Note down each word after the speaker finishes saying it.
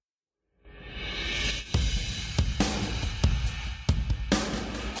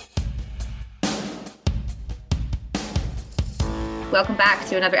Welcome back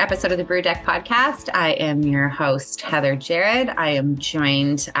to another episode of the Brew Deck podcast. I am your host, Heather Jared. I am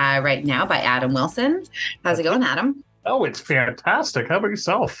joined right now by Adam Wilson. How's it going, Adam? Oh, it's fantastic. How about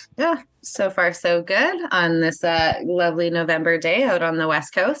yourself? Yeah, so far so good on this lovely November day out on the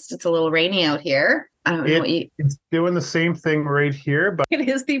West Coast. It's a little rainy out here. I don't know what It's doing the same thing right here, but it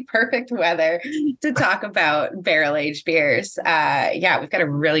is the perfect weather to talk about barrel-aged beers. Yeah, we've got a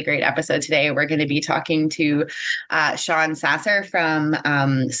really great episode today. We're going to be talking to Sean Sasscer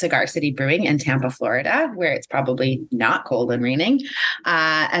from Cigar City Brewing in Tampa, Florida, where it's probably not cold and raining,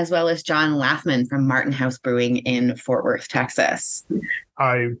 as well as John Laughman from House Brewing in Fort Worth, Texas.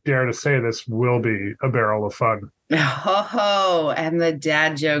 I dare to say this will be a barrel of fun. Oh, and the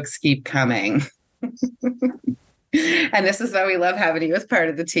dad jokes keep coming. And this is why we love having you as part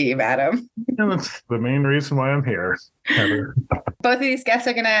of the team, Adam. And that's the main reason why I'm here, Heather. Both of these guests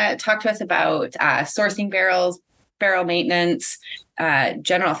are going to talk to us about sourcing barrels, barrel maintenance,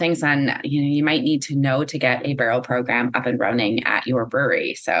 general things on you might need to know to get a barrel program up and running at your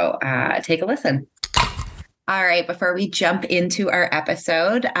brewery. So take a listen. All right, before we jump into our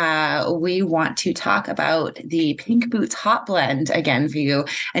episode, we want to talk about the Pink Boots Hop Blend again for you.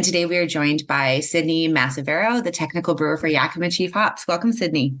 And today we are joined by Sydney Masovero, the technical brewer for Yakima Chief Hops. Welcome,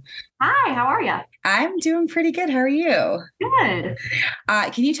 Sydney. Hi, how are you? I'm doing pretty good. How are you? Good.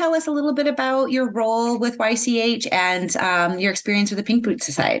 Can you tell us a little bit about your role with YCH and your experience with the Pink Boots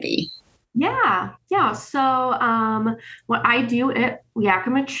Society? Yeah. So what I do at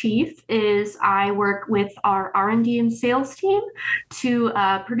Yakima Chief is I work with our R&D and sales team to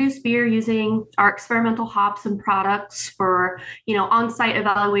produce beer using our experimental hops and products for, on-site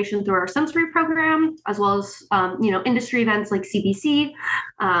evaluation through our sensory program, as well as, industry events like CBC.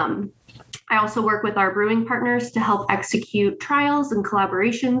 I also work with our brewing partners to help execute trials and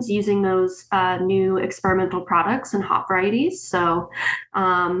collaborations using those new experimental products and hop varieties. So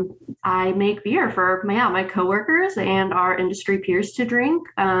I make beer for my coworkers and our industry peers to drink,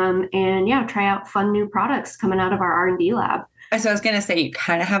 and try out fun new products coming out of our R&D lab. So I was going to say, you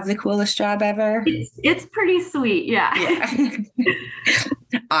kind of have the coolest job ever. It's pretty sweet. Yeah.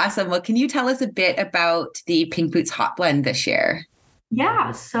 Awesome. Well, can you tell us a bit about the Pink Boots Hop Blend this year?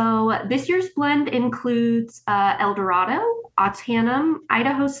 Yeah, so this year's blend includes El Dorado, Autanum,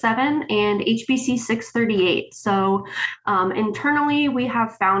 Idaho 7, and HBC 638. So internally, we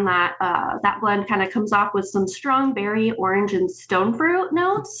have found that that blend kind of comes off with some strong berry, orange, and stone fruit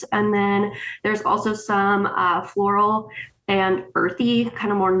notes. And then there's also some floral and earthy,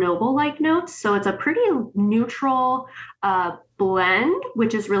 kind of more noble-like notes. So it's a pretty neutral blend,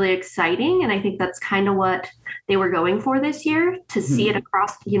 which is really exciting. And I think that's kind of what they were going for this year, to see it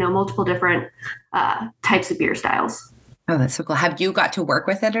across, multiple different types of beer styles. Oh, that's so cool. Have you got to work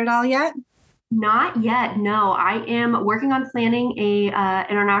with it at all yet? Not yet. No, I am working on planning a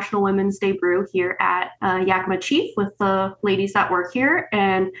International Women's Day brew here at Yakima Chief with the ladies that work here.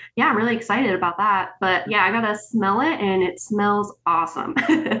 And yeah, I'm really excited about that. But yeah, I got to smell it and it smells awesome.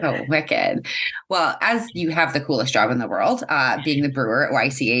 Oh, wicked. Well, as you have the coolest job in the world, being the brewer at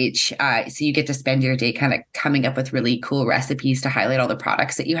YCH, so you get to spend your day kind of coming up with really cool recipes to highlight all the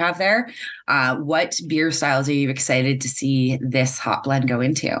products that you have there. What beer styles are you excited to see this hop blend go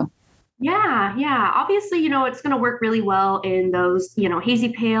into? Yeah. Obviously, it's going to work really well in those, hazy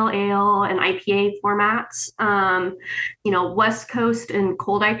pale ale and IPA formats. West Coast and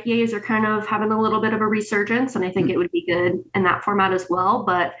cold IPAs are kind of having a little bit of a resurgence, and I think it would be good in that format as well.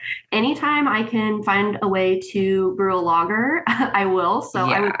 But anytime I can find a way to brew a lager, I will. So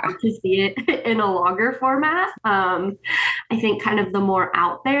I would love to see it in a lager format. I think kind of the more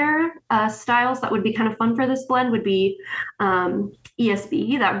out there styles that would be kind of fun for this blend would be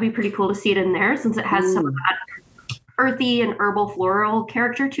ESB. That would be pretty cool to see it in there, since it has some of that earthy and herbal floral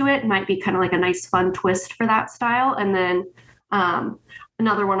character to it. It might be kind of like a nice fun twist for that style. And then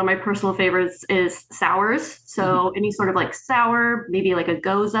another one of my personal favorites is sours. So any sort of like sour, maybe like a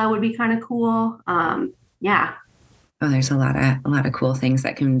goza would be kind of cool. Yeah. Oh, there's a lot of cool things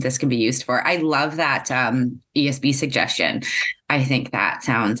that this can be used for. I love that ESB suggestion. I think that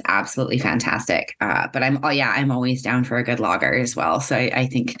sounds absolutely fantastic. But I'm always down for a good lager as well. So I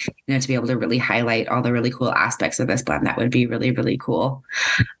think to be able to really highlight all the really cool aspects of this blend, that would be really, really cool.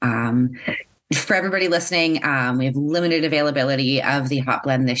 For everybody listening, we have limited availability of the hop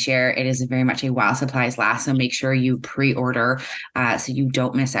blend this year. It is very much a while supplies last, so make sure you pre-order so you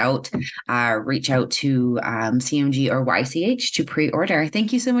don't miss out. Reach out to CMG or YCH to pre-order.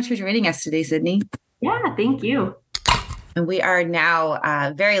 Thank you so much for joining us today, Sydney. Yeah, thank you. And we are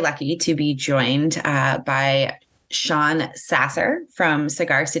now very lucky to be joined by Sean Sasscer from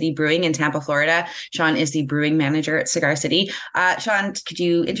Cigar City Brewing in Tampa, Florida. Sean is the brewing manager at Cigar City. Sean, could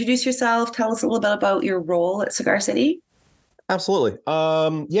you introduce yourself? Tell us a little bit about your role at Cigar City. Absolutely.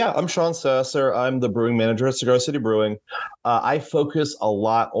 I'm Sean Sasscer. I'm the brewing manager at Cigar City Brewing. I focus a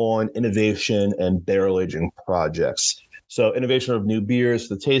lot on innovation and barrel aging projects. So innovation of new beers,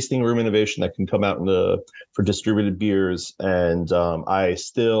 the tasting room innovation that can come out for distributed beers. And I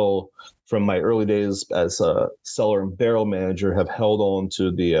still, from my early days as a cellar and barrel manager, have held on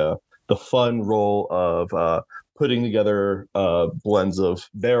to the fun role of putting together blends of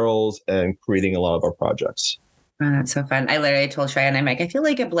barrels and creating a lot of our projects. Oh, that's so fun. I literally told Cheyenne, I'm like, I feel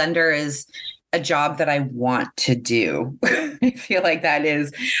like a blender is a job that I want to do. I feel like that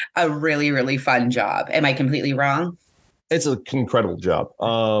is a really, really fun job. Am I completely wrong? It's an incredible job.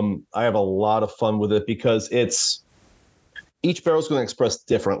 I have a lot of fun with it because each barrel is going to express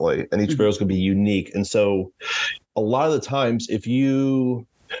differently and each barrel is going to be unique. And so a lot of the times, if you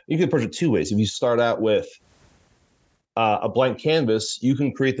can approach it two ways. If you start out with a blank canvas, you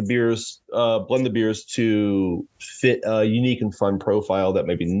can create the beers, blend the beers to fit a unique and fun profile that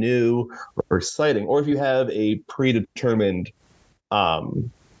may be new or exciting. Or if you have a predetermined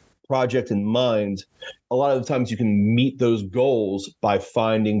project in mind, a lot of the times you can meet those goals by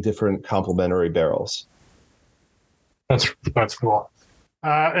finding different complementary barrels. That's cool.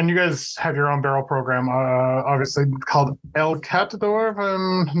 And you guys have your own barrel program, obviously called El Catador, if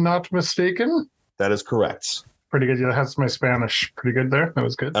I'm not mistaken. That is correct. Pretty good. Yeah, that's my Spanish. Pretty good there. That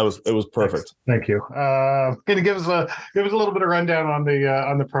was good. It was perfect. Thank you. Can you give us a little bit of rundown on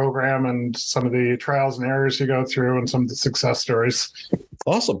the program and some of the trials and errors you go through and some of the success stories?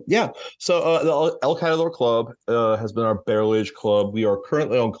 Awesome. Yeah. So the El Catador Club has been our barrel age club. We are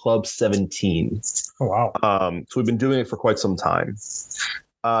currently on Club 17. Oh, wow. So we've been doing it for quite some time.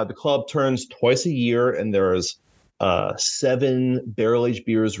 The club turns twice a year, and there's 7 barrel aged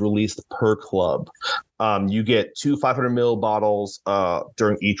beers released per club. You get 2 500 ml bottles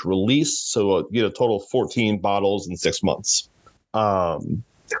during each release, so you get a total of 14 bottles in 6 months.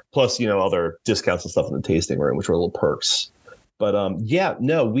 Plus, other discounts and stuff in the tasting room, which are little perks. But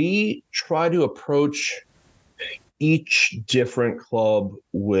we try to approach each different club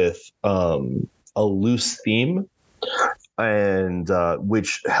with a loose theme, and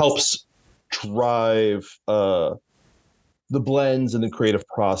which helps drive the blends and the creative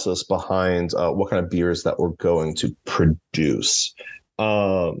process behind what kind of beers that we're going to produce.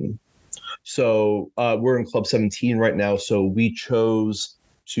 So we're in Club 17 right now. So we chose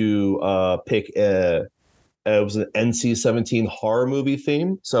to pick it was an NC-17 horror movie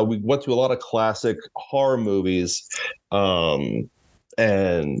theme. So we went to a lot of classic horror movies and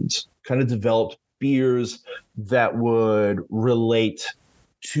kind of developed beers that would relate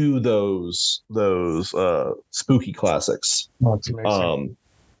to those spooky classics. Oh, that's amazing.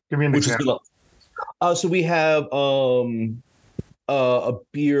 Give me an example. So we have a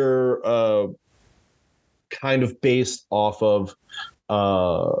beer kind of based off of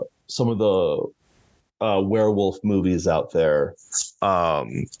some of the werewolf movies out there.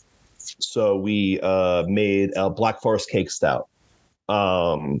 So we made a Black Forest Cake Stout.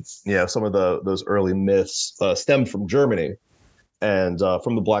 Some of those early myths stemmed from Germany and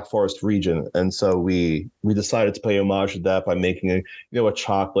from the Black Forest region. And so we decided to pay homage to that by making a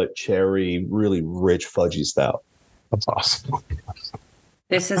chocolate, cherry, really rich, fudgy stout. That's awesome.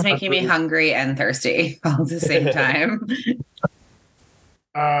 This is making me hungry and thirsty all at the same time.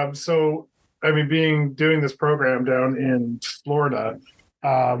 So, doing this program down in Florida,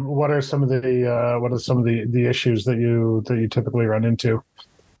 what are some of the issues that you typically run into?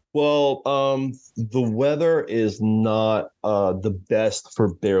 Well, the weather is not the best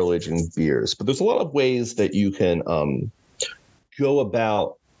for barrel aging beers, but there's a lot of ways that you can go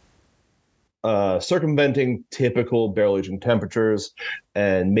about circumventing typical barrel aging temperatures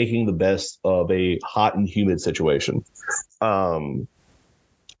and making the best of a hot and humid situation.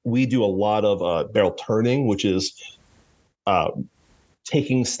 We do a lot of barrel turning, which is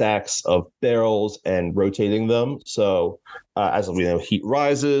taking stacks of barrels and rotating them. So as we know, heat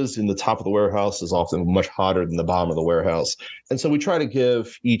rises in the top of the warehouse is often much hotter than the bottom of the warehouse. And so we try to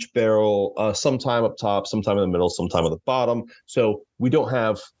give each barrel some time up top, some time in the middle, some time at the bottom. So we don't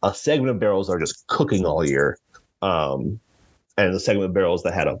have a segment of barrels that are just cooking all year. And the segment of barrels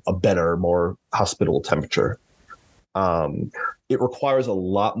that had a better, more hospitable temperature. It requires a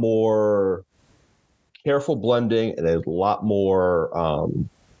lot more careful blending and a lot more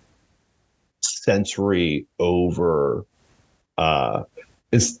sensory over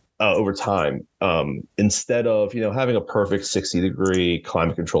over time. Instead of, having a perfect 60-degree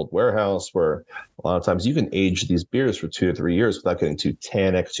climate controlled warehouse where a lot of times you can age these beers for 2 to 3 years without getting too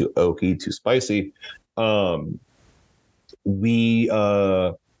tannic, too oaky, too spicy. We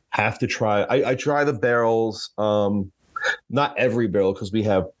have to try. I try the barrels. Not every barrel, because we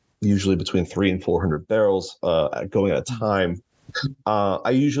have usually between 300 and 400 barrels going at a time. I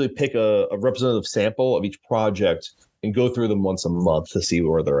usually pick a representative sample of each project and go through them once a month to see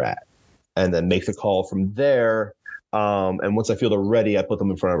where they're at, and then make the call from there. And once I feel they're ready, I put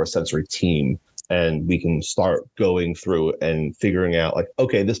them in front of our sensory team, and we can start going through and figuring out, like,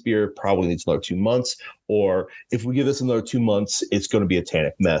 okay, this beer probably needs another 2 months, or if we give this another 2 months, it's going to be a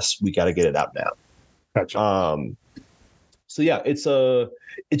tannic mess. We got to get it out now. Gotcha. So yeah, it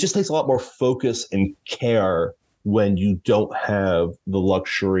just takes a lot more focus and care when you don't have the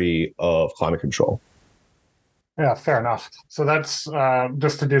luxury of climate control. Yeah, fair enough. So that's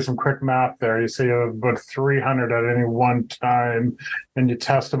just to do some quick math there. You say you have about 300 at any one time, and you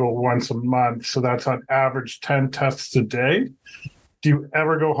test about once a month. So that's on average 10 tests a day. Do you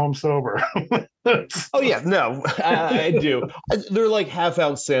ever go home sober? Oh yeah, no, I do. They're like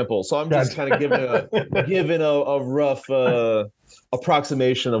half-ounce samples, so I'm just kind of giving a rough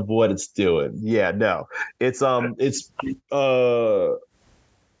approximation of what it's doing. Yeah, no, it's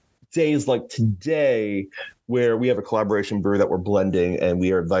days like today where we have a collaboration brew that we're blending, and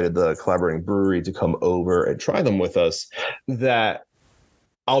we are invited the collaborating brewery to come over and try them with us, that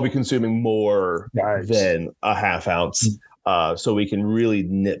I'll be consuming more than a half ounce. So we can really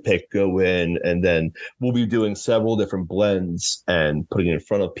nitpick, go in, and then we'll be doing several different blends and putting it in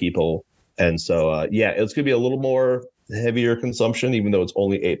front of people. And so, it's going to be a little more heavier consumption, even though it's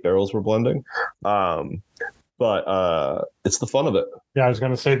only 8 barrels we're blending. But it's the fun of it. Yeah, I was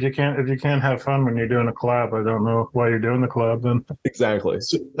going to say, if you can't have fun when you're doing a collab, I don't know why you're doing the collab then. Exactly.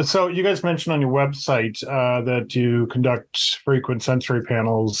 So you guys mentioned on your website that you conduct frequent sensory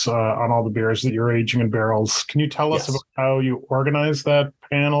panels on all the beers that you're aging in barrels. Can you tell us about how you organize that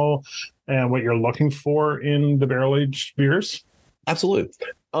panel and what you're looking for in the barrel aged beers? Absolutely.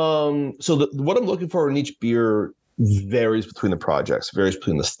 So what I'm looking for in each beer varies between the projects, varies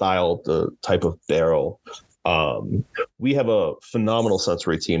between the style, the type of barrel. We have a phenomenal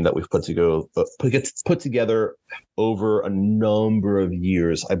sensory team that we've put together over a number of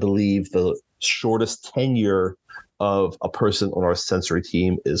years. I believe the shortest tenure of a person on our sensory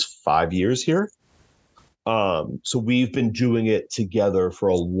team is 5 years here. So we've been doing it together for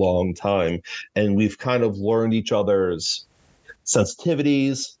a long time, and we've kind of learned each other's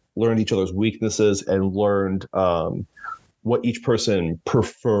sensitivities, learned each other's weaknesses, and learned what each person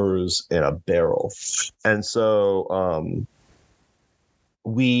prefers in a barrel. And so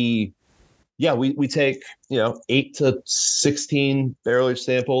we take 8 to 16 barrel age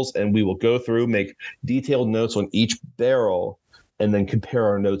samples, and we will go through, make detailed notes on each barrel, and then compare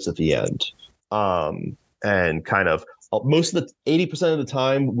our notes at the end. And kind of most of the 80% of the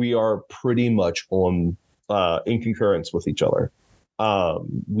time, we are pretty much on in concurrence with each other.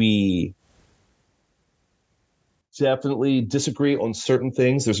 We definitely disagree on certain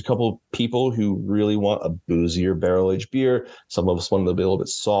things. There's a couple of people who really want a boozier barrel-aged beer. Some of us want it to be a little bit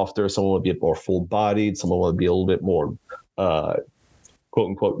softer. Someone would be a bit more full-bodied. Someone would be a little bit more,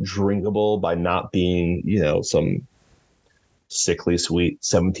 quote-unquote, drinkable by not being, some sickly sweet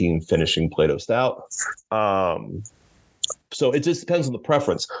 17 finishing Plato Stout. So it just depends on the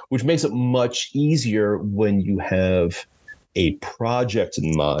preference, which makes it much easier when you have a project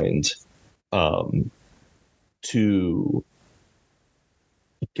in mind to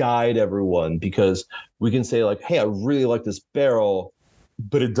guide everyone, because we can say, like, hey, I really like this barrel,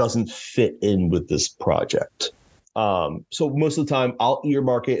 but it doesn't fit in with this project. So most of the time I'll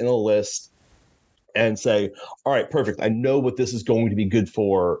earmark it in a list and say, all right, perfect, I know what this is going to be good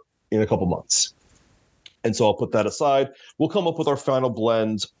for in a couple months. And so I'll put that aside. We'll come up with our final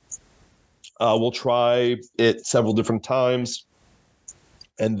blend. We'll try it several different times.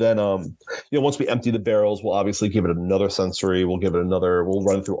 And then, once we empty the barrels, we'll obviously give it another sensory. We'll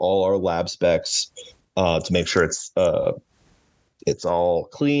run through all our lab specs to make sure it's all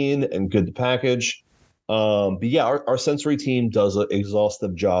clean and good to package. But yeah, our sensory team does an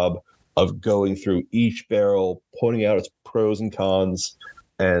exhaustive job of going through each barrel, pointing out its pros and cons,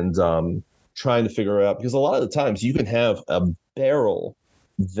 and trying to figure out, because a lot of the times you can have a barrel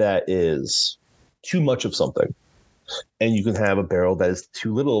that is too much of something, and you can have a barrel that is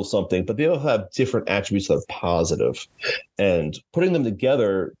too little of something, but they all have different attributes that are positive. And putting them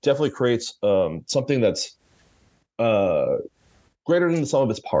together definitely creates something that's greater than the sum of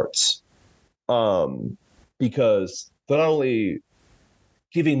its parts. Because not only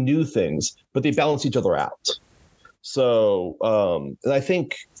giving new things, but they balance each other out. So, and I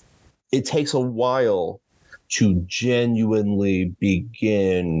think it takes a while to genuinely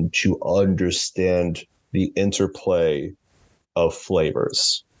begin to understand the interplay of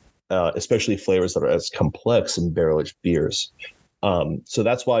flavors, especially flavors that are as complex in barrel-aged beers. So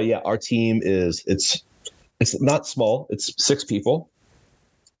that's why, yeah, our team it's not small. It's 6 people.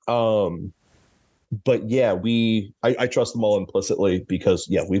 But yeah, I trust them all implicitly because,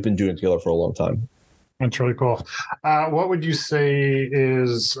 yeah, we've been doing it together for a long time. That's really cool. What would you say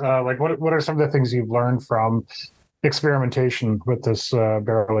is what are some of the things you've learned from experimentation with this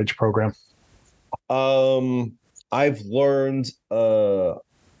barrel age program? I've learned what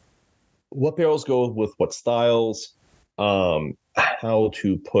barrels go with what styles, how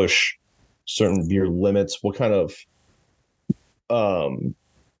to push certain beer limits, what kind of and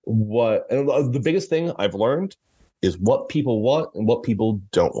the biggest thing I've learned is what people want and what people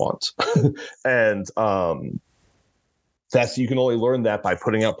don't want. And you can only learn that by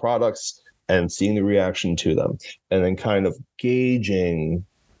putting out products and seeing the reaction to them, and then kind of gauging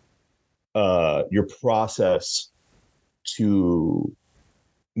your process to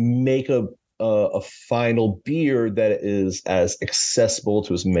make a final beer that is as accessible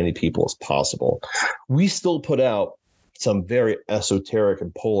to as many people as possible. We still put out some very esoteric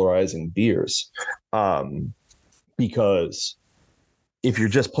and polarizing beers, because if you're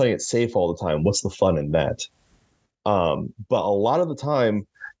just playing it safe all the time, what's the fun in that? But a lot of the time,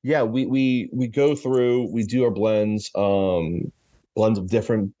 yeah, we go through, we do our blends of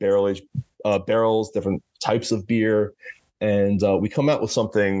different barrels, different types of beer, and we come out with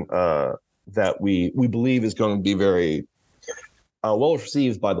something that we believe is going to be very well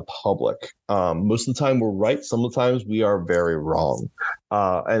received by the public. Most of the time we're right. Some of the times we are very wrong.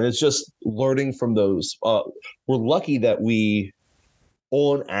 And it's just learning from those. We're lucky that we,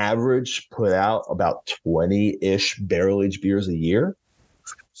 on average, put out about 20-ish barrel-aged beers a year.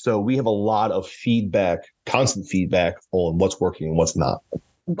 So we have a lot of feedback, constant feedback on what's working and what's not.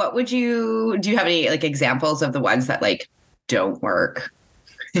 Do you have any like examples of the ones that like don't work?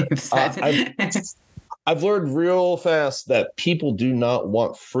 I've learned real fast that people do not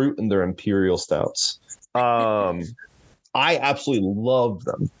want fruit in their imperial stouts. I absolutely love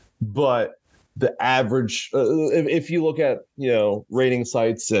them, but the average, if you look at, rating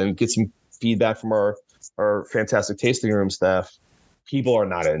sites and get some feedback from our fantastic tasting room staff, people are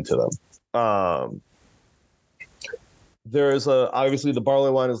not into them. There's obviously the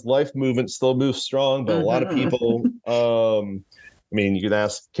barley wine is life movement, still moves strong, but a lot of people, you could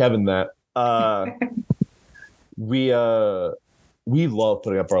ask Kevin that. We love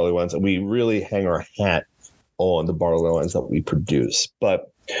putting up barley wines, and we really hang our hat on the barley wines that we produce.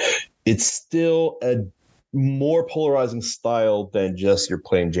 But it's still a more polarizing style than just your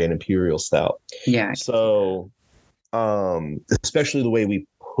plain Jane Imperial Stout. Yeah. So, especially the way we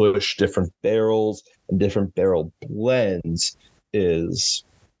push different barrels and different barrel blends is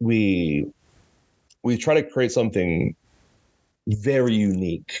we try to create something very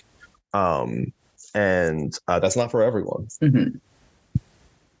unique. And that's not for everyone. Mm-hmm.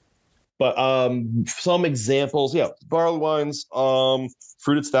 But some examples, yeah, barley wines,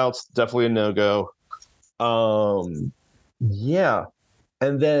 fruited stouts, definitely a no-go. Yeah.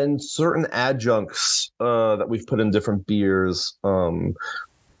 And then certain adjuncts that we've put in different beers go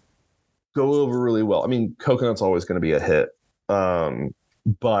over really well. I mean, coconut's always going to be a hit.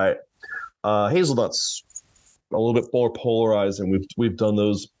 But hazelnuts, a little bit more polarized, and we've done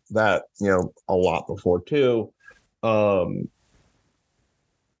that a lot before too.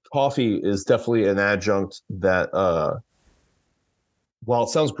 Coffee is definitely an adjunct that while it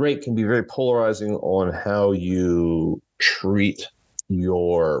sounds great, can be very polarizing on how you treat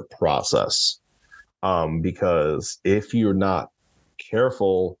your process, because if you're not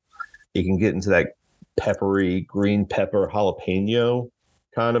careful, it can get into that peppery green pepper jalapeno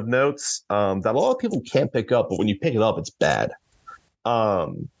kind of notes that a lot of people can't pick up, but when you pick it up, it's bad.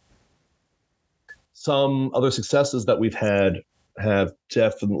 Some other successes that we've had have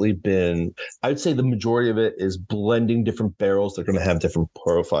definitely been, I'd say the majority of it is blending different barrels that are going to have different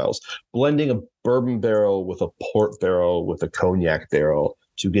profiles. Blending a bourbon barrel with a port barrel with a cognac barrel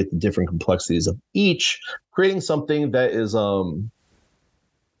to get the different complexities of each, creating something that is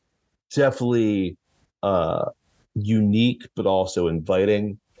definitely unique but also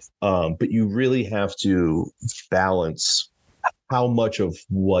inviting. But you really have to balance how much of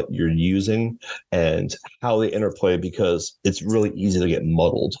what you're using and how they interplay, because it's really easy to get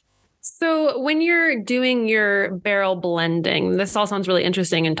muddled. So when you're doing your barrel blending, this all sounds really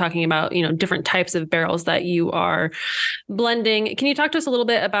interesting and talking about, different types of barrels that you are blending. Can you talk to us a little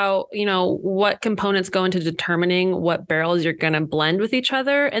bit about, what components go into determining what barrels you're going to blend with each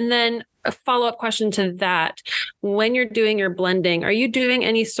other? And then a follow-up question to that, when you're doing your blending, are you doing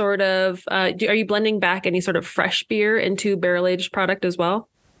any sort of, are you blending back any sort of fresh beer into barrel-aged product as well?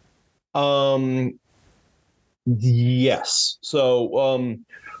 Yes. So,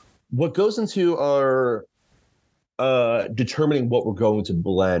 what goes into our determining what we're going to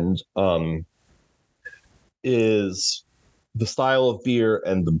blend is the style of beer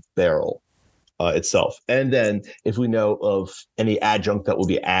and the barrel itself. And then if we know of any adjunct that will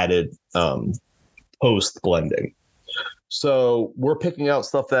be added post blending. So we're picking out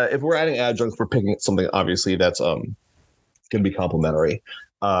stuff that if we're adding adjuncts, we're picking something obviously that's going to be complementary.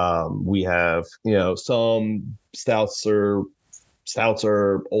 We have, some stouts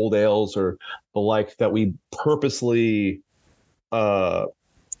or old ales or the like that we purposely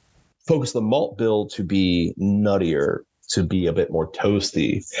focus the malt bill to be nuttier, to be a bit more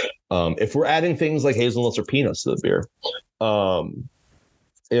toasty. If we're adding things like hazelnuts or peanuts to the beer,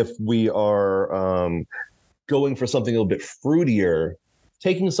 if we are going for something a little bit fruitier,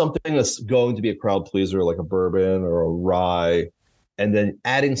 taking something that's going to be a crowd pleaser like a bourbon or a rye, and then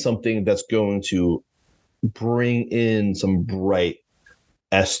adding something that's going to bring in some bright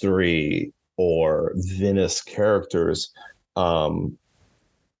estery or vinous characters. We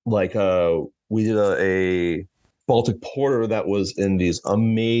did a Baltic Porter that was in these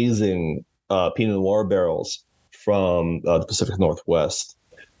amazing Pinot Noir barrels from the Pacific Northwest.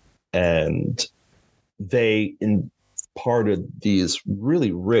 And they imparted these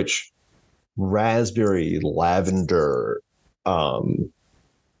really rich raspberry lavender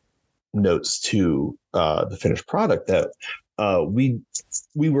notes to the finished product that we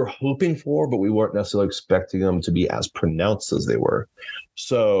were hoping for, but we weren't necessarily expecting them to be as pronounced as they were.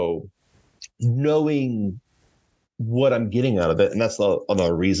 So knowing what I'm getting out of it, and that's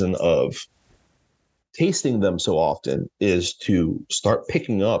another reason of tasting them so often, is to start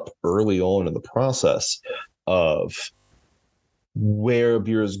picking up early on in the process of where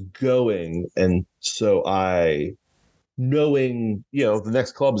beer is going. And so knowing, the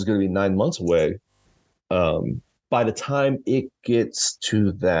next club is going to be 9 months away. By the time it gets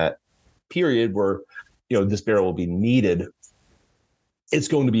to that period where, this barrel will be needed, it's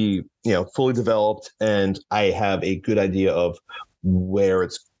going to be, fully developed, and I have a good idea of where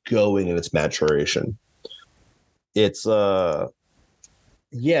it's going in its maturation. It's, so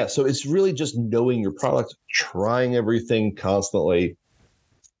it's really just knowing your product, trying everything constantly.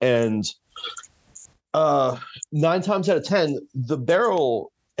 And 9 times out of 10, the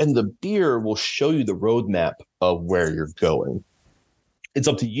barrel and the beer will show you the roadmap of where you're going. It's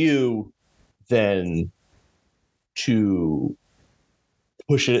up to you then to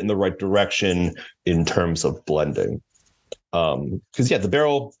push it in the right direction in terms of blending. Because the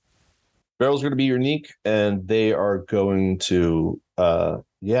barrels are going to be unique, and they are going to,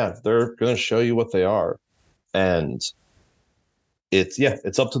 they're going to show you what they are. And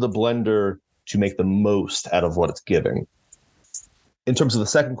it's up to the blender to make the most out of what it's giving. In terms of the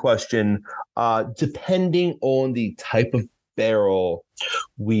second question, depending on the type of barrel,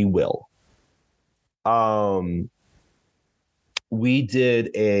 we will. We did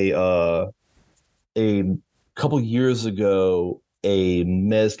a couple years ago a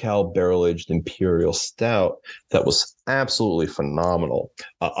mezcal barrel-aged imperial stout that was absolutely phenomenal.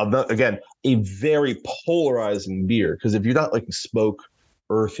 Again, a very polarizing beer, because if you're not like smoke,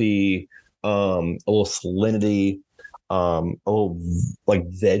 earthy, a little salinity, a little like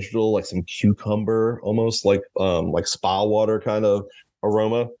vegetal, like some cucumber, almost like spa water kind of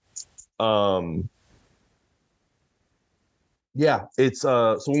aroma. It's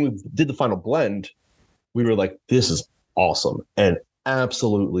so when we did the final blend, we were like, this is awesome, and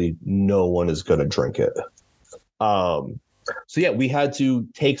absolutely no one is going to drink it. We had to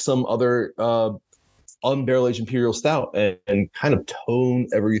take some other unbarrel-aged imperial stout and kind of tone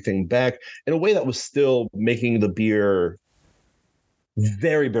everything back in a way that was still making the beer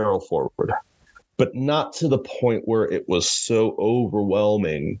very barrel forward, but not to the point where it was so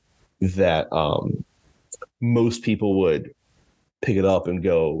overwhelming that most people would pick it up and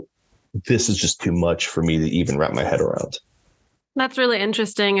go, this is just too much for me to even wrap my head around. That's really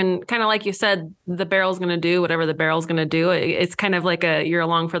interesting. And kind of like you said, the barrel's going to do whatever the barrel's going to do. It's kind of like you're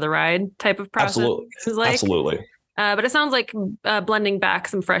along for the ride type of process. Absolutely. But it sounds like blending back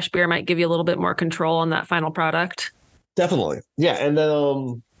some fresh beer might give you a little bit more control on that final product. Definitely. Yeah. And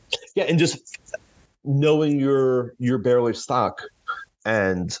then, and just knowing your barrel aged stock,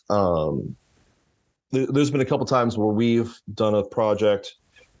 And there's been a couple times where we've done a project,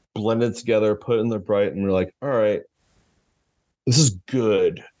 blended together, put it in the bright, and we're like, all right, this is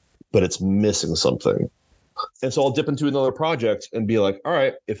good, but it's missing something. And so I'll dip into another project and be like, all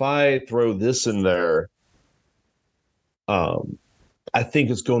right, if I throw this in there, I think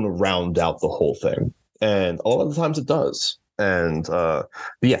it's going to round out the whole thing. And a lot of the times it does. And but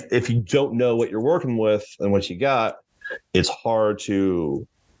yeah, if you don't know what you're working with and what you got, it's hard to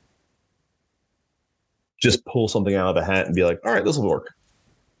just pull something out of a hat and be like, all right, this will work.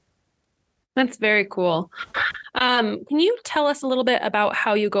 That's very cool. Can you tell us a little bit about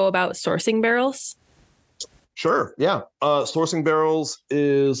how you go about sourcing barrels? Sure. Yeah. Sourcing barrels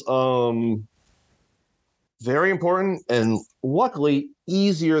is very important and luckily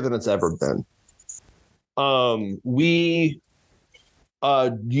easier than it's ever been. We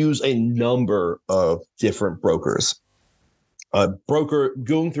use a number of different brokers.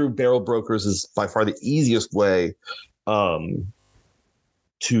 Going through barrel brokers is by far the easiest way to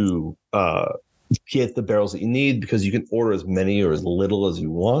get the barrels that you need, because you can order as many or as little as you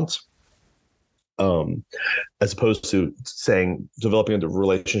want. As opposed to developing a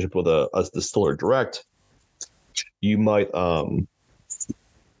relationship with a distiller direct, you might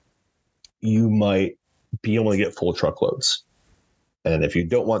be able to get full truckloads. And if you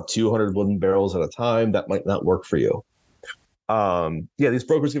don't want 200 wooden barrels at a time, that might not work for you. These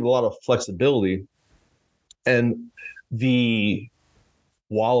brokers give a lot of flexibility, and the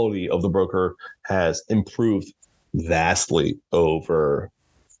quality of the broker has improved vastly over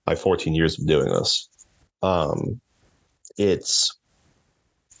my 14 years of doing this. It's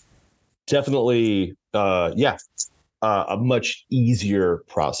definitely, a much easier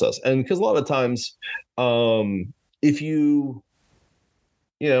process. And because a lot of times, if you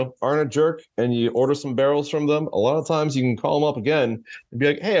aren't a jerk and you order some barrels from them, a lot of times you can call them up again and be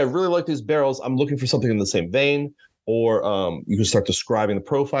like, hey, I really like these barrels. I'm looking for something in the same vein. Or you can start describing the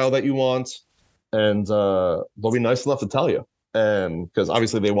profile that you want, and they'll be nice enough to tell you. And because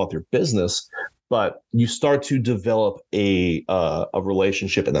obviously they want their business, but you start to develop a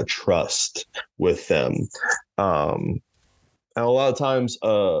relationship and a trust with them. And a lot of times,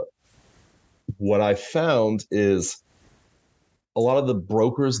 what I found is a lot of the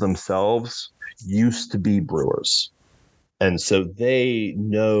brokers themselves used to be brewers, and so they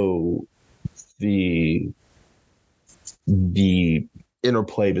know the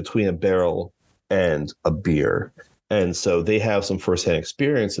interplay between a barrel and a beer. And so they have some firsthand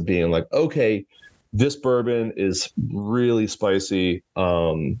experience of being like, okay, this bourbon is really spicy. It's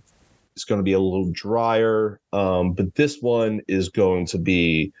going to be a little drier, but this one is going to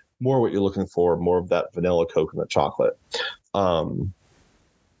be more what you're looking for, more of that vanilla coconut chocolate. So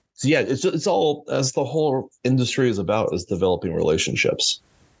yeah, it's all, as the whole industry is about, is developing relationships.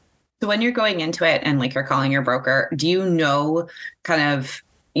 So when you're going into it and like you're calling your broker, do you know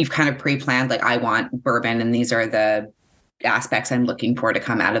you've kind of pre-planned, like, I want bourbon and these are the aspects I'm looking for to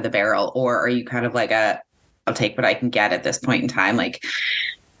come out of the barrel? Or are you kind of like I'll take what I can get at this point in time? Like,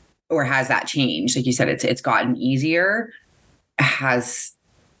 or has that changed? Like you said, it's gotten easier. Was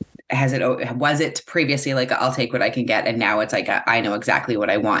it previously like, I'll take what I can get, and now it's like, I know exactly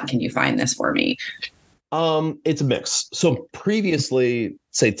what I want. Can you find this for me? It's a mix. So previously,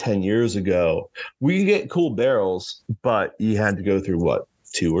 say 10 years ago, we could get cool barrels, but you had to go through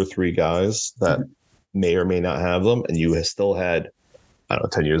 2 or 3 guys that may or may not have them. And you still had, I don't know,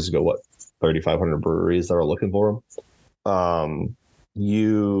 10 years ago, 3,500 breweries that are looking for them.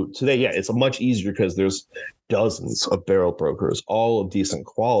 Today, yeah, it's a much easier because there's dozens of barrel brokers, all of decent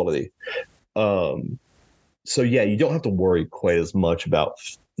quality. So yeah, you don't have to worry quite as much about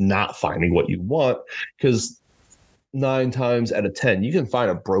not finding what you want, because 9 times out of 10 you can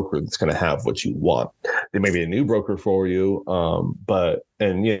find a broker that's going to have what you want. They may be a new broker for you, but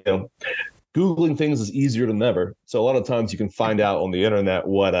Googling things is easier than ever. So a lot of times you can find out on the internet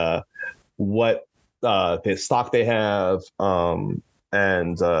what the stock they have, and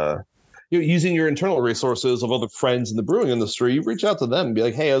using your internal resources of other friends in the brewing industry, you reach out to them and be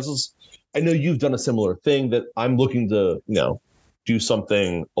like, hey, I know you've done a similar thing that I'm looking to do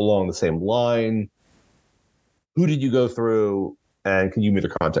something along the same line. Who did you go through, and can you give me their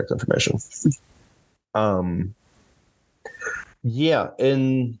contact information? And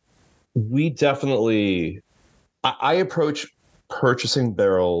we definitely, I approach purchasing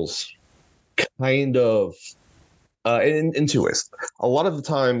barrels kind of in 2 ways. A lot of the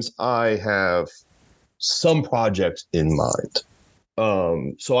times I have some project in mind.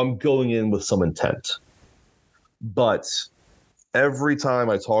 So I'm going in with some intent. But every time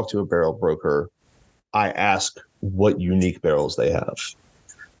I talk to a barrel broker, I ask what unique barrels they have,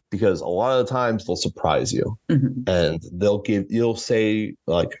 because a lot of the times they'll surprise you, and you'll say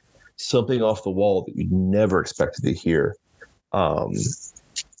like something off the wall that you never expected to hear.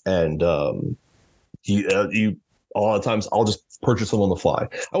 You a lot of times I'll just purchase them on the fly.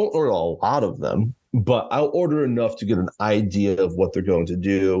 I won't order a lot of them, but I'll order enough to get an idea of what they're going to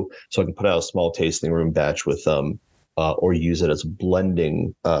do, so I can put out a small tasting room batch with them, or use it as a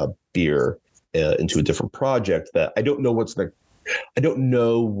blending beer into a different project that I don't know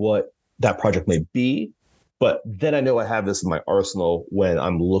what that project may be, but then I know I have this in my arsenal when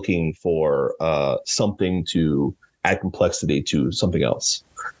I'm looking for something to add complexity to something else.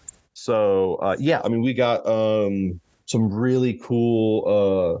 So I mean, we got some really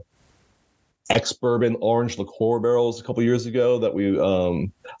cool ex-bourbon orange liqueur barrels a couple years ago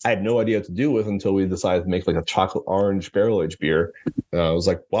that I had no idea what to do with until we decided to make like a chocolate orange barrel aged beer. I was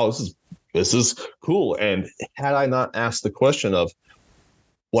like, wow, this is cool. And had I not asked the question of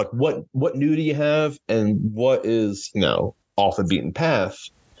like what new do you have and what is, off the beaten path,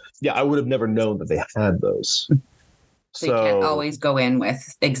 I would have never known that they had those. So you can't always go in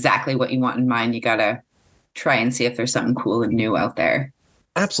with exactly what you want in mind. You got to try and see if there's something cool and new out there.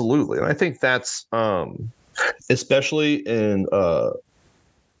 Absolutely. And I think that's especially in the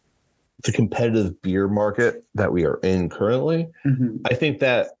competitive beer market that we are in currently. I think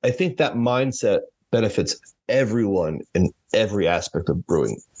that mindset benefits everyone in every aspect of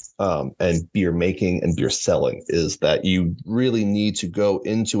brewing and beer making and beer selling, is that you really need to go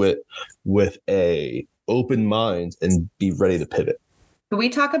into it with a open mind and be ready to pivot. Can we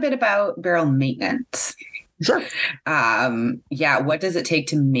talk a bit about barrel maintenance? Sure. What does it take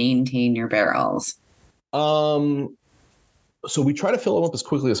to maintain your barrels? So we try to fill them up as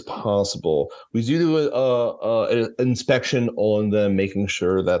quickly as possible. We do an inspection on them, making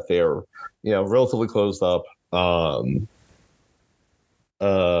sure that they're, relatively closed up. That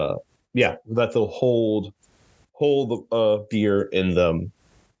they'll hold the beer in them.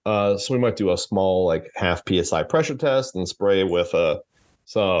 So we might do a small like half PSI pressure test and spray with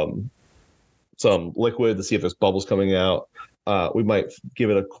some liquid to see if there's bubbles coming out. We might give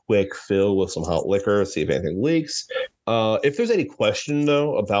it a quick fill with some hot liquor, see if anything leaks. If there's any question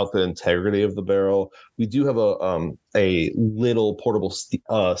though about the integrity of the barrel, we do have a little portable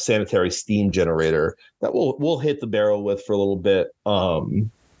sanitary steam generator that we'll hit the barrel with for a little bit. But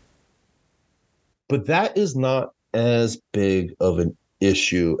that is not as big of an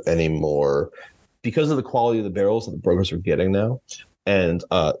issue anymore because of the quality of the barrels that the brokers are getting now. And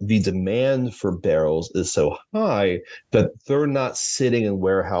the demand for barrels is so high that they're not sitting in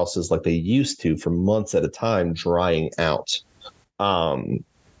warehouses like they used to for months at a time, drying out. The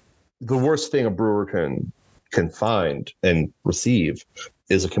worst thing a brewer can find and receive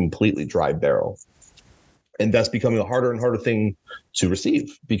is a completely dry barrel. And that's becoming a harder and harder thing to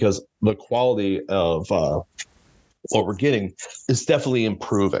receive because the quality of what we're getting is definitely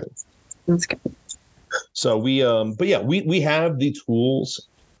improving. That's good. So we have the tools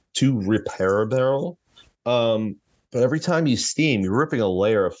to repair a barrel. But every time you steam, you're ripping a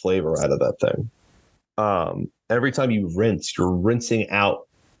layer of flavor out of that thing. Every time you rinse, you're rinsing out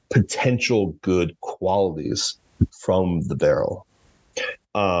potential good qualities from the barrel.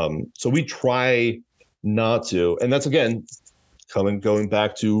 So we try not to, and that's again going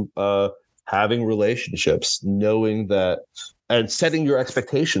back to having relationships, knowing that, and setting your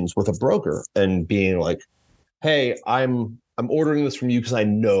expectations with a broker and being like, hey, I'm ordering this from you because I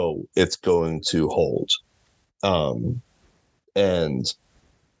know it's going to hold.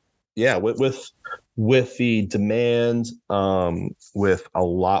 With the demand, with a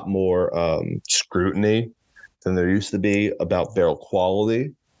lot more scrutiny than there used to be about barrel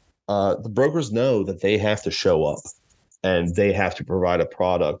quality, the brokers know that they have to show up and they have to provide a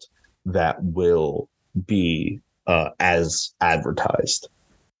product that will be as advertised.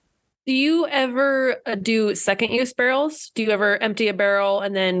 Do you ever do second use barrels? Do you ever empty a barrel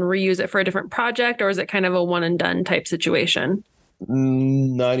and then reuse it for a different project, or is it kind of a one and done type situation?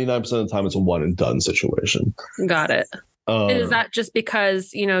 99% of the time, it's a one and done situation. Got it. Is that just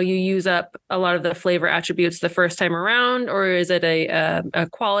because, you use up a lot of the flavor attributes the first time around, or is it a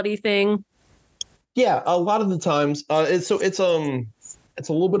quality thing? Yeah, a lot of the times it's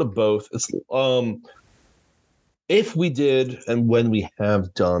a little bit of both. It's if we did, and when we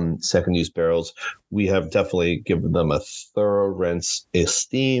have done second use barrels, we have definitely given them a thorough rinse, a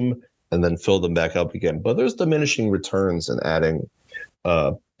steam, and then fill them back up again. But there's diminishing returns in adding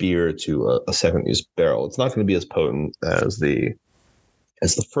beer to a second use barrel. It's not going to be as potent as the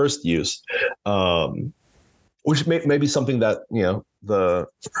first use, which may be something that the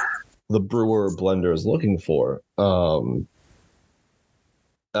the brewer blender is looking for.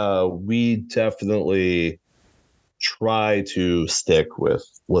 We definitely try to stick with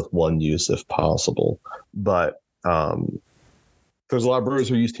one use if possible, but there's a lot of brewers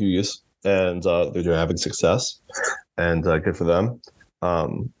who use two use, and they're having success, and good for them.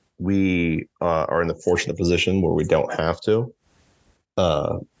 We are in the fortunate position where we don't have to,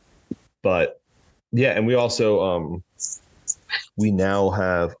 but yeah, and we also we now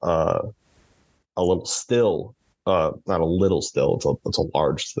have a little still. Not a little still, it's a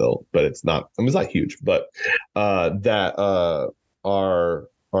large still, but it's not, I mean, it's not huge, but that our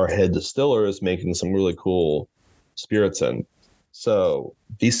head distiller is making some really cool spirits in. So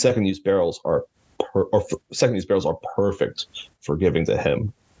these second use barrels are perfect for giving to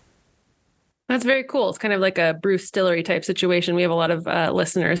him. That's very cool. It's kind of like a brew stillery type situation. We have a lot of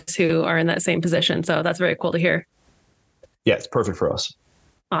listeners who are in that same position, so that's very cool to hear. Yeah, it's perfect for us.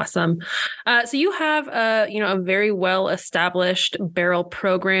 Awesome. So you have a very well established barrel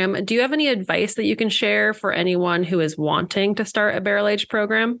program. Do you have any advice that you can share for anyone who is wanting to start a barrel age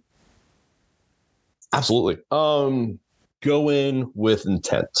program? Absolutely. Go in with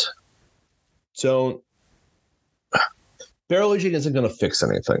intent. Barrel aging isn't going to fix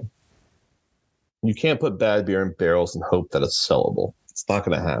anything. You can't put bad beer in barrels and hope that it's sellable. It's not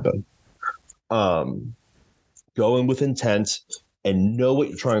going to happen. Go in with intent and know what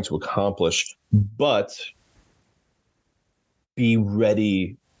you're trying to accomplish, but be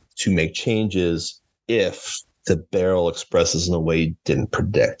ready to make changes if the barrel expresses in a way you didn't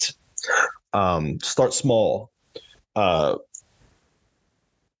predict. Start small.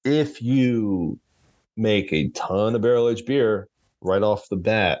 If you make a ton of barrel-aged beer right off the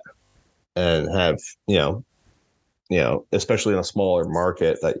bat and have, especially in a smaller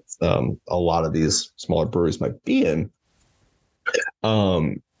market that a lot of these smaller breweries might be in,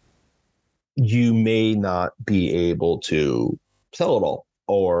 you may not be able to sell it all,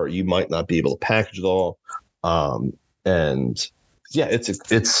 or you might not be able to package it all. And yeah,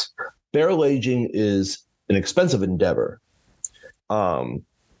 it's barrel aging is an expensive endeavor.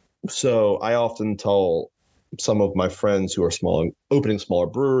 So I often tell some of my friends who are opening smaller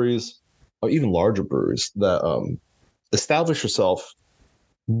breweries or even larger breweries that establish yourself,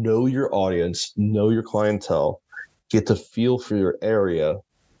 know your audience, know your clientele, get to feel for your area,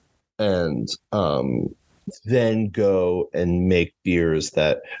 and then go and make beers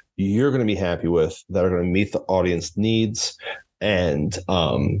that you're going to be happy with, that are going to meet the audience needs, and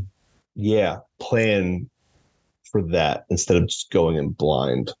plan for that instead of just going in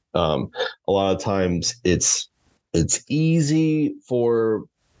blind. A lot of times it's easy for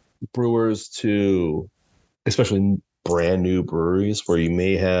brewers to, especially brand new breweries where you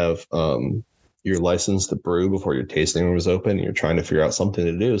may have your license to brew before your tasting room is open and you're trying to figure out something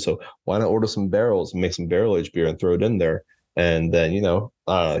to do. So why not order some barrels and make some barrel aged beer and throw it in there? And then, you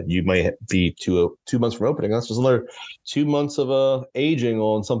might be two months from opening. That's just another 2 months of aging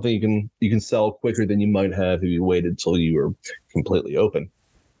on something you can sell quicker than you might have if you waited till you were completely open.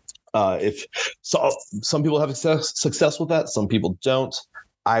 Some people have success with that, some people don't.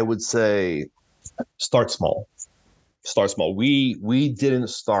 I would say start small. We didn't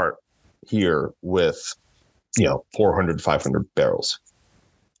start here with 400, 500 barrels.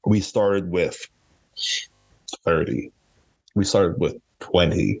 We started with 30. We started with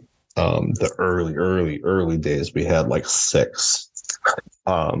 20. The early days, we had like 6.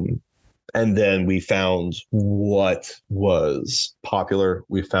 And then we found what was popular.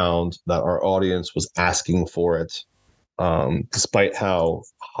 We found that our audience was asking for it. Despite how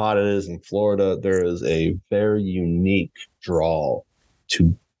hot it is in Florida, there is a very unique draw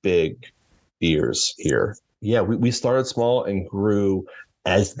to big beers here. Yeah, we started small and grew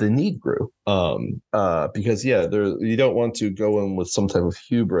as the need grew. Because you don't want to go in with some type of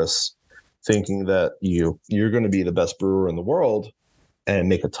hubris, thinking that you're going to be the best brewer in the world and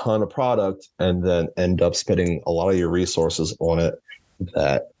make a ton of product and then end up spending a lot of your resources on it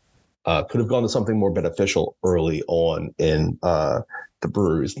that could have gone to something more beneficial early on in the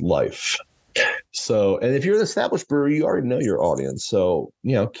brewery's life. So, and if you're an established brewery, you already know your audience. So,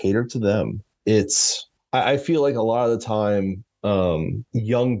 cater to them. I feel like a lot of the time,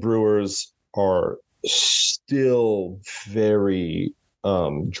 young brewers are still very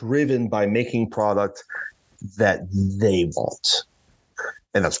driven by making product that they want.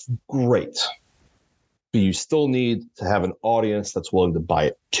 And that's great. But you still need to have an audience that's willing to buy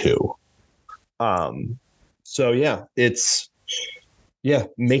it too. So yeah, it's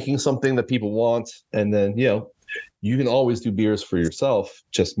making something that people want, and then you can always do beers for yourself,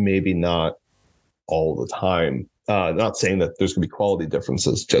 just maybe not all the time. Not saying that there's going to be quality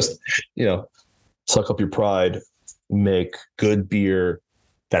differences, just, suck up your pride, make good beer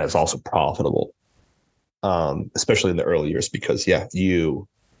that is also profitable, especially in the early years, because you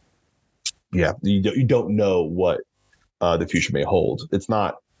don't know what the future may hold. It's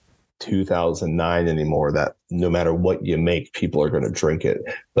not 2009 anymore that no matter what you make, people are going to drink it.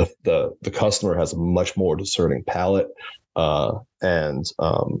 The customer has a much more discerning palate, and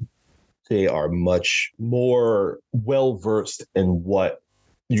they are much more well versed in what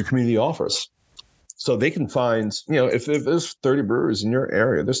your community offers. So they can find, if there's 30 breweries in your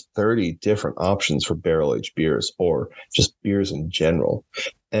area, there's 30 different options for barrel-aged beers or just beers in general.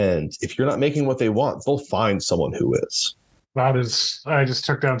 And if you're not making what they want, they'll find someone who is. I just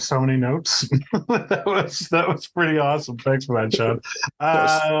took down so many notes. That was pretty awesome. Thanks for that, Sean.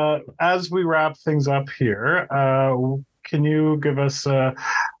 As we wrap things up here, can you give us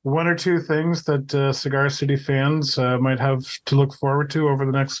one or two things that Cigar City fans might have to look forward to over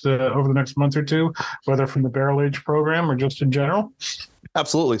the next month or two, whether from the barrel age program or just in general?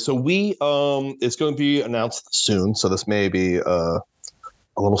 Absolutely. So it's going to be announced soon. So this may be a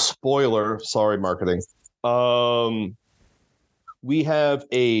little spoiler. Sorry, marketing. We have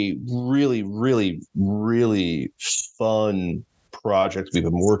a really, really, really fun project we've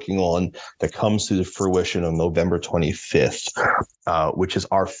been working on that comes to fruition on November 25th, which is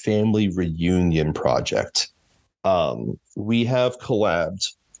our family reunion project. We have collabed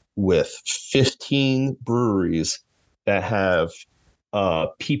with 15 breweries that have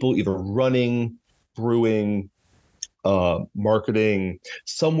people either running, brewing, marketing,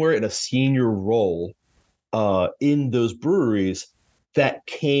 somewhere in a senior role in those breweries that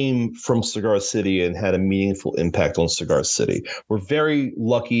came from Cigar City and had a meaningful impact on Cigar City. We're very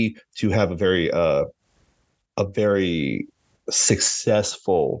lucky to have a very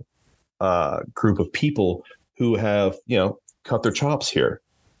successful group of people who have, cut their chops here.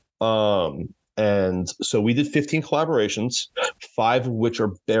 And so we did 15 collaborations, 5 of which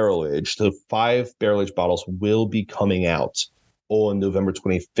are barrel aged. So 5 barrel aged bottles will be coming out on November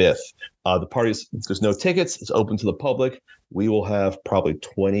 25th. The parties, there's no tickets. It's open to the public. We will have probably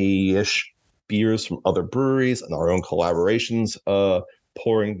 20-ish beers from other breweries and our own collaborations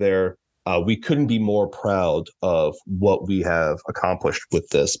pouring there. We couldn't be more proud of what we have accomplished with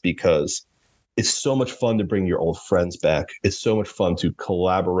this, because it's so much fun to bring your old friends back. It's so much fun to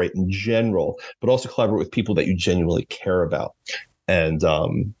collaborate in general, but also collaborate with people that you genuinely care about. And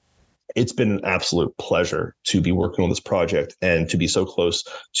it's been an absolute pleasure to be working on this project and to be so close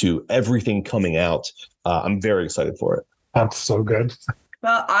to everything coming out. I'm very excited for it. That's so good.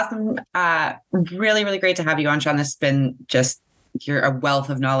 Well, awesome. Really, really great to have you on, Sean. This has been you're a wealth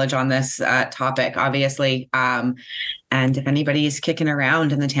of knowledge on this topic, obviously. And if anybody's kicking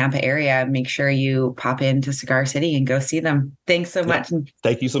around in the Tampa area, make sure you pop into Cigar City and go see them. Thanks so much.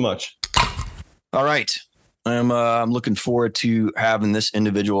 Thank you so much. All right. I'm looking forward to having this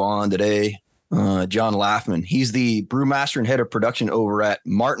individual on today, John Laughman. He's the brewmaster and head of production over at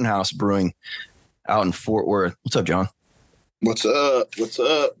Martin House Brewing out in Fort Worth. What's up, John? What's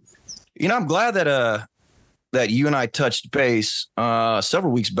up? I'm glad that you and I touched base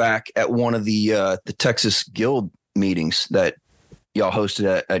several weeks back at one of the Texas Guild meetings that y'all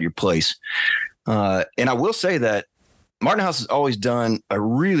hosted at your place. And I will say that Martin House has always done a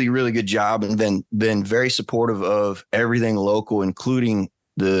really, really good job and been very supportive of everything local, including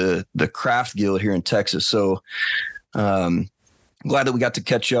the craft guild here in Texas. So glad that we got to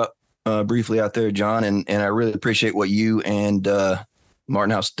catch up briefly out there, John. And I really appreciate what you and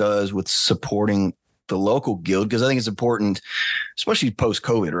Martin House does with supporting the local guild, because I think it's important, especially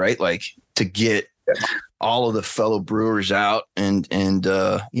post-COVID, right? Like to get all of the fellow brewers out and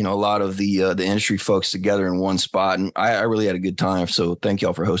a lot of the industry folks together in one spot. And I really had a good time. So thank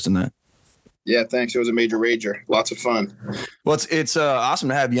y'all for hosting that. Yeah, thanks. It was a major rager. Lots of fun. Well, it's awesome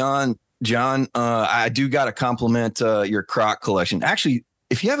to have you on, John. I do got to compliment your crock collection. Actually,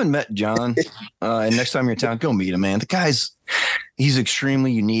 if you haven't met John, and next time you're in town, go meet him, man. The guy's he's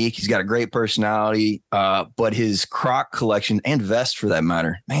extremely unique. He's got a great personality, but his crock collection and vest, for that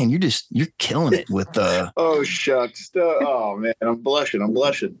matter, man, you're killing it with the. Oh shucks! Oh man, I'm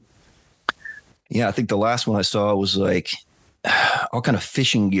blushing. Yeah, I think the last one I saw was like all kind of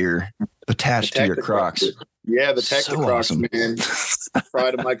fishing gear attached to your Crocs. Yeah, the Tactic Crocs, awesome. Man.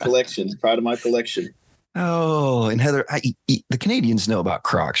 Pride of my collection. Oh, and Heather, the Canadians know about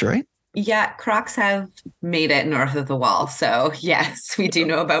Crocs, right? Yeah, Crocs have made it north of the wall. So yes, we do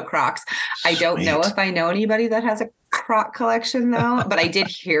know about Crocs. I don't know if I know anybody that has a Croc collection though, but I did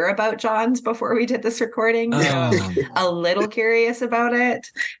hear about John's before we did this recording. So a little curious about it.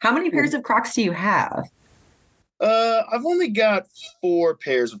 How many pairs of Crocs do you have? I've only got 4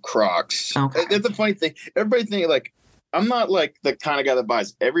 pairs of Crocs. Okay. That's a funny thing. Everybody think like I'm not like the kind of guy that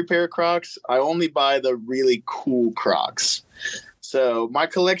buys every pair of Crocs. I only buy the really cool Crocs. So my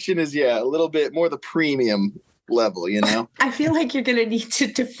collection is a little bit more the premium level, you know. I feel like you're gonna need to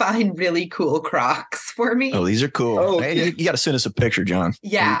define really cool Crocs for me. Oh, these are cool. Oh, hey, yeah. you got to send us a picture, John.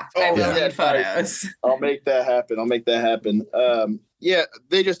 Yeah, Oh, I will yeah. need photos. I'll make that happen.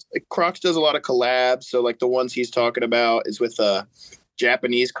 Crocs does a lot of collabs. So like the ones he's talking about is with a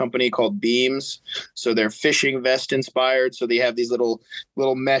Japanese company called Beams. So they're fishing vest inspired. So they have these little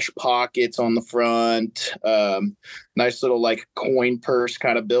mesh pockets on the front. Nice little like coin purse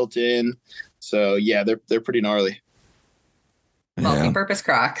kind of built in. So yeah, they're pretty gnarly. Multi-purpose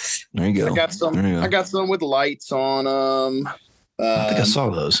Crocs. There you go. I got some with lights on them. I think I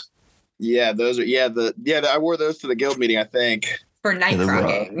saw those. Yeah, those are I wore those to the guild meeting, I think. For night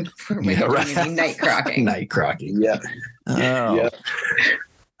crocking. For night crocking. Night crocking. Yeah. Oh.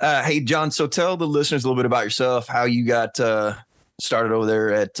 Yeah. Hey, John, so tell the listeners a little bit about yourself, how you got started over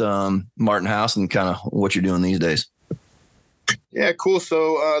there at Martin House and kind of what you're doing these days. Yeah, cool.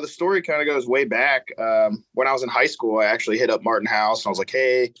 So the story kind of goes way back. When I was in high school, I actually hit up Martin House and I was like,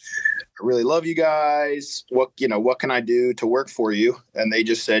 hey, I really love you guys. What can I do to work for you? And they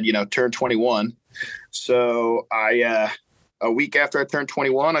just said, turn 21. So a week after I turned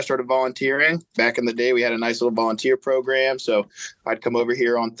 21, I started volunteering. Back in the day, we had a nice little volunteer program. So I'd come over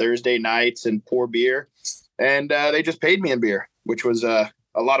here on Thursday nights and pour beer. And they just paid me in beer, which was a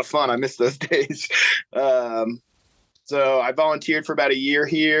lot of fun. I miss those days. So I volunteered for about a year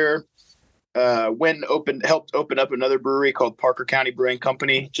here. Helped open up another brewery called Parker County Brewing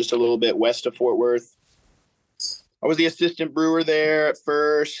Company, just a little bit west of Fort Worth. I was the assistant brewer there at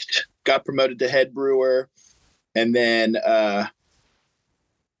first, got promoted to head brewer. And then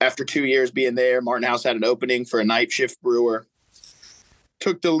after 2 years being there, Martin House had an opening for a night shift brewer.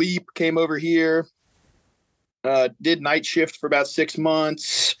 Took the leap, came over here, did night shift for about 6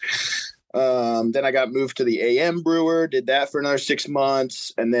 months. Then I got moved to the AM brewer, did that for another 6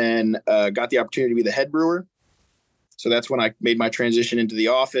 months, and then got the opportunity to be the head brewer. So that's when I made my transition into the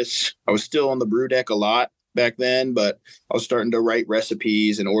office. I was still on the brew deck a lot back then, but I was starting to write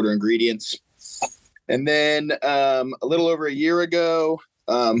recipes and order ingredients. And then a little over a year ago,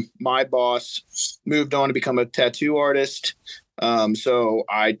 my boss moved on to become a tattoo artist. So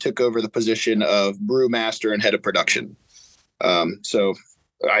I took over the position of brewmaster and head of production. So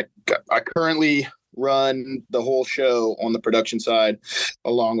I currently run the whole show on the production side,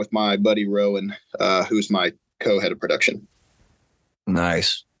 along with my buddy Rowan, who's my co-head of production.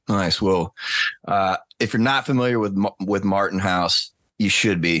 Nice. Well, if you're not familiar with Martin House, you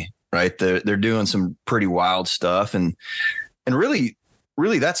should be. Right, they're doing some pretty wild stuff, and really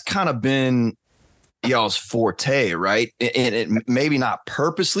that's kind of been y'all's forte, right? And it maybe not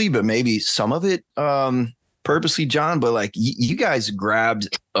purposely, but maybe some of it purposely, John. But like you guys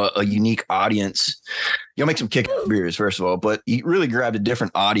grabbed a unique audience. You'll make some kick beers, first of all, but you really grabbed a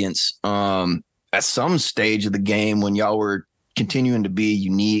different audience at some stage of the game when y'all were continuing to be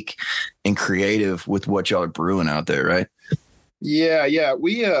unique and creative with what y'all are brewing out there, right? Yeah.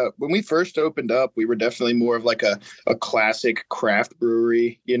 We when we first opened up, we were definitely more of like a classic craft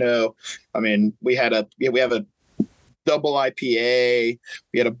brewery. I mean, we have a double IPA,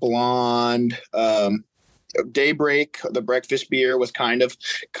 we had a blonde. Daybreak, the breakfast beer, was kind of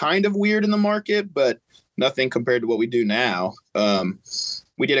weird in the market, but nothing compared to what we do now.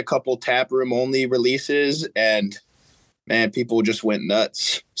 We did a couple tap room only releases, and man, people just went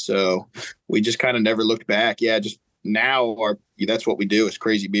nuts. So we just kind of never looked back. Yeah, just now that's what we do, is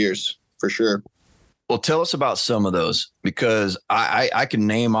crazy beers for sure. Well, tell us about some of those, because I can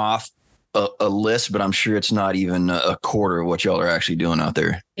name off a list, but I'm sure it's not even a quarter of what y'all are actually doing out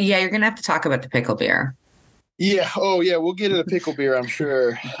there. Yeah, you're gonna have to talk about the pickle beer. Yeah. Oh yeah, we'll get into pickle beer, I'm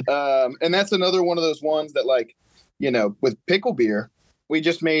sure. And that's another one of those ones that, like, with pickle beer, we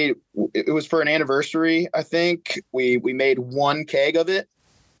just made, it was for an anniversary, I think. We made one keg of it,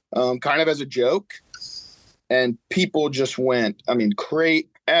 kind of as a joke. And people just went,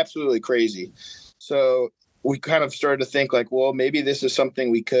 absolutely crazy. So we kind of started to think like, well, maybe this is something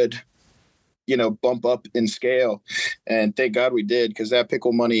we could, bump up in scale. And thank God we did, because that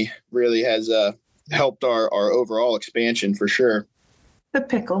pickle money really has helped our overall expansion for sure. The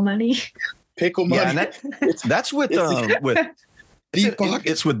pickle money. Pickle money. Yeah, and that's with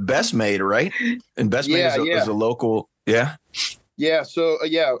it's with Best Made, right? And Best Made is a local. Yeah. Yeah. So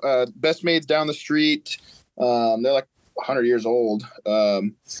Best Made's down the street. They're like 100 years old.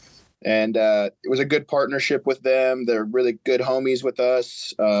 And it was a good partnership with them. They're really good homies with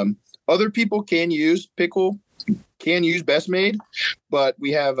us. Other people can use pickle can use Best Made, but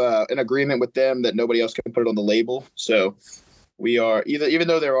we have an agreement with them that nobody else can put it on the label. So we are even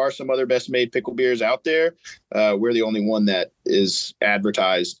though there are some other Best Made pickle beers out there, we're the only one that is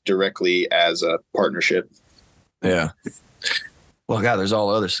advertised directly as a partnership. Yeah. Well, God, there's all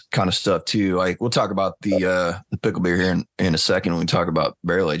other kind of stuff too. Like we'll talk about the pickle beer here in a second when we talk about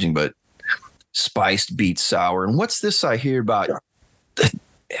barrel aging, but Spiced Beet Sour. And what's this I hear about?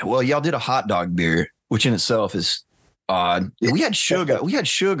 Well, y'all did a hot dog beer, which in itself is odd. We had Shug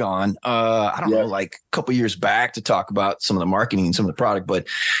on, I don't know, like a couple years back to talk about some of the marketing and some of the product, but,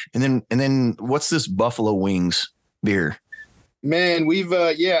 and then what's this Buffalo Wings beer? Man, we've,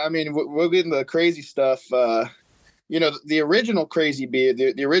 I mean, we'll get into the crazy stuff. The original crazy beer,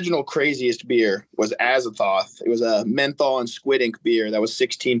 the original craziest beer was Azathoth. It was a menthol and squid ink beer that was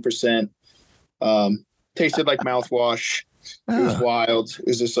 16%. Tasted like mouthwash. It was wild. It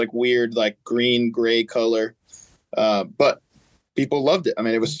was this like weird, like green, gray color. But people loved it. I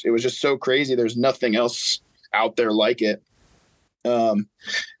mean, it was just so crazy. There's nothing else out there like it. And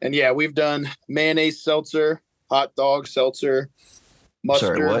yeah, we've done mayonnaise seltzer, hot dog seltzer,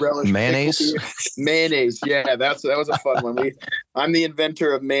 mustard relish, mayonnaise. Mayonnaise. Yeah, that was a fun one. I'm the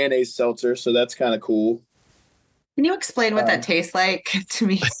inventor of mayonnaise seltzer, so that's kind of cool. Can you explain what that tastes like to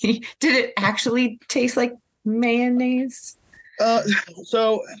me? Did it actually taste like mayonnaise?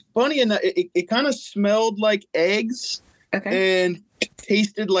 So funny enough, it kind of smelled like eggs, and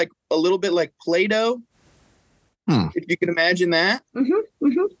tasted like a little bit like Play-Doh. If you can imagine that.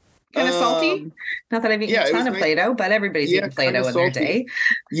 Kind of salty. Not that I've eaten a ton of Play-Doh, but everybody's eaten Play-Doh in their day.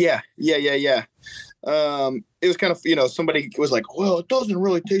 Yeah. It was kind of, somebody was like, well, it doesn't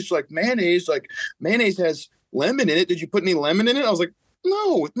really taste like mayonnaise. Like mayonnaise has lemon in it. Did you put any lemon in it? I was like,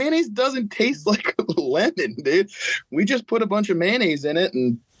 no, mayonnaise doesn't taste like lemon, dude. We just put a bunch of mayonnaise in it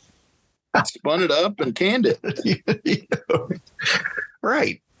and spun it up and canned it.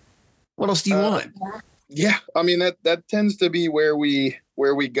 Right. What else do you want? Yeah, I mean that tends to be where we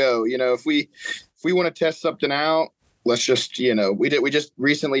go. If we want to test something out, let's just we just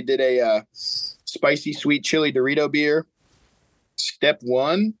recently did a spicy sweet chili Dorito beer. Step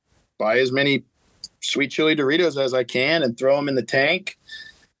one: buy as many sweet chili Doritos as I can and throw them in the tank.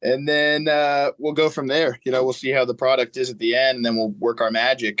 And then we'll go from there. We'll see how the product is at the end, and then we'll work our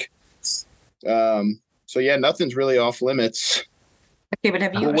magic. So yeah, nothing's really off limits. Okay, but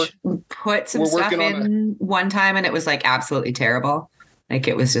have you put some stuff in one time and it was like absolutely terrible? Like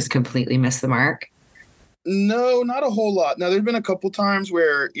it was just completely missed the mark? No, not a whole lot. Now, there's been a couple times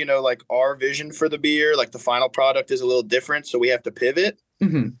where, like our vision for the beer, like the final product is a little different, so we have to pivot.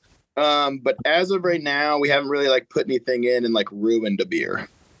 But as of right now, we haven't really like put anything in and like ruined a beer.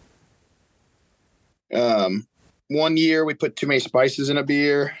 One year we put too many spices in a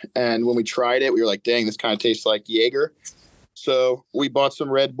beer, and when we tried it, we were like, dang, this kind of tastes like Jaeger. So we bought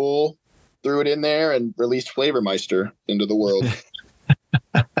some Red Bull, threw it in there, and released Flavor Meister into the world.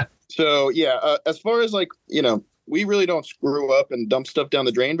 So yeah, as far as like, we really don't screw up and dump stuff down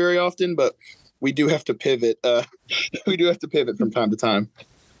the drain very often, but we do have to pivot. We do have to pivot from time to time.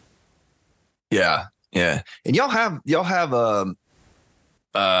 Yeah. And y'all have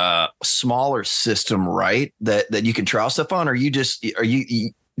a smaller system, right? That you can trial stuff on, or do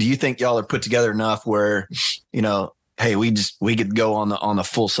you think y'all are put together enough where, hey, we could go on the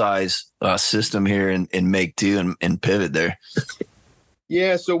full size system here and make two and pivot there?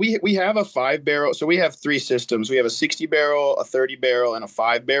 Yeah, so we have a 5-barrel. So we have 3 systems. We have a 60-barrel, a 30-barrel, and a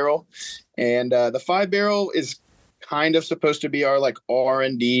 5-barrel. And the 5-barrel is kind of supposed to be our like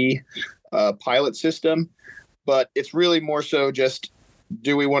R&D pilot system, but it's really more so just,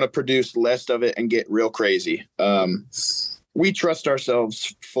 do we want to produce less of it and get real crazy? We trust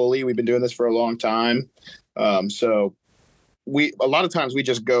ourselves fully. We've been doing this for a long time. So a lot of times we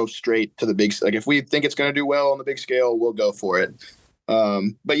just go straight to the big, like if we think it's going to do well on the big scale, we'll go for it.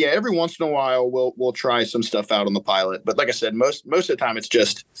 But yeah, every once in a while we'll try some stuff out on the pilot. But like I said, most of the time it's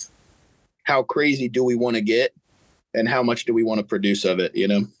just, how crazy do we want to get and how much do we want to produce of it,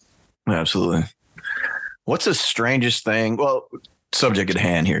 Absolutely. What's the strangest thing? Well, subject at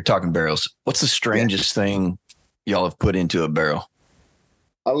hand here, talking barrels. What's the strangest thing y'all have put into a barrel?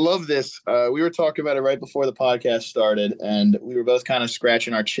 I love this. We were talking about it right before the podcast started, and we were both kind of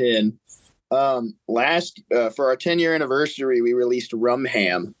scratching our chin. For our 10-year anniversary, we released Rum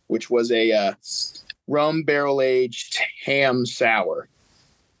Ham, which was a rum barrel-aged ham sour.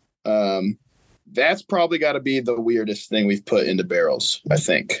 That's probably got to be the weirdest thing we've put into barrels, I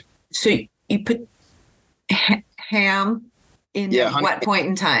think. So you put ham in what point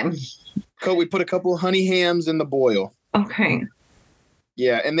in time? We put a couple of honey hams in the boil. Okay.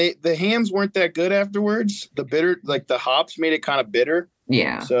 Yeah, and the hams weren't that good afterwards. The bitter, like the hops made it kind of bitter.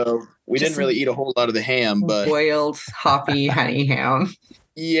 Yeah. So we Just didn't really eat a whole lot of the ham, but boiled hoppy honey ham.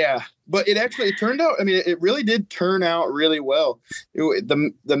 yeah, but it turned out, I mean, it really did turn out really well.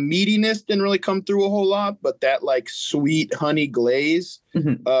 The meatiness didn't really come through a whole lot, but that like sweet honey glaze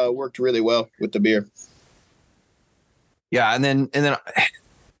worked really well with the beer. Yeah, and then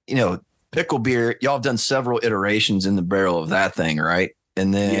pickle beer, y'all have done several iterations in the barrel of that thing, right?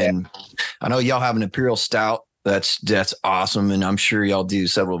 And then I know y'all have an imperial stout. That's awesome, and I'm sure y'all do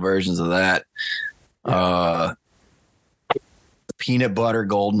several versions of that. Yeah. Peanut butter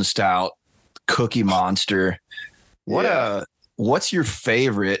golden stout, Cookie Monster. What's your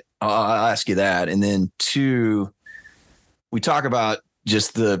favorite? I'll ask you that, and then 2, we talk about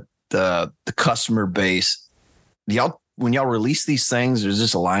just the customer base. When y'all release these things, there's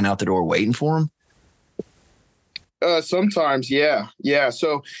just a line out the door waiting for them. Sometimes, yeah.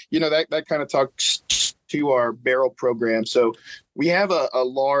 So that kind of talks to our barrel program. So we have a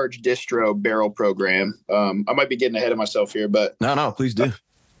large distro barrel program. I might be getting ahead of myself here, but no, please do.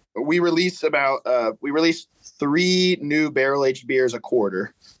 We release 3 new barrel aged beers a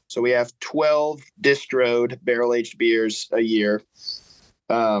quarter. So we have 12 distroed barrel aged beers a year.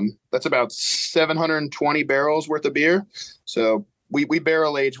 That's about 720 barrels worth of beer. So we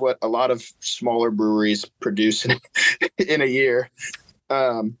barrel age what a lot of smaller breweries produce in a year.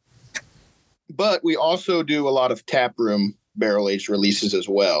 But we also do a lot of tap room barrel aged releases as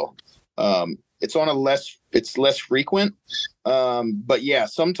well. It's less frequent. But yeah,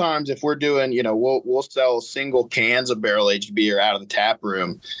 sometimes if we're doing, we'll sell single cans of barrel aged beer out of the tap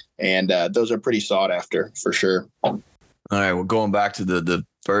room, and those are pretty sought after for sure. All right. Well, going back to the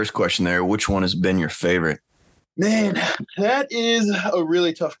first question there, which one has been your favorite? Man, that is a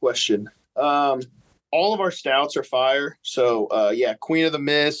really tough question. All of our stouts are fire. So Queen of the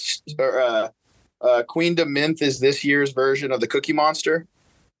Mist or Queen de Mint is this year's version of the Cookie Monster.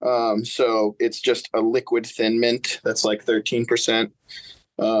 So it's just a liquid thin mint that's like 13%.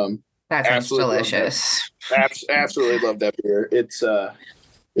 That sounds delicious. Absolutely love that beer. It's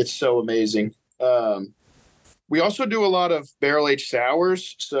so amazing. We also do a lot of barrel aged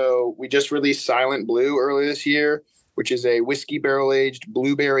sours. So we just released Silent Blue earlier this year, which is a whiskey barrel aged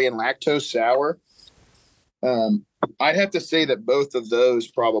blueberry and lactose sour. I'd have to say that both of those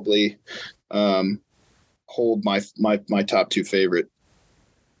probably hold my top 2 favorite.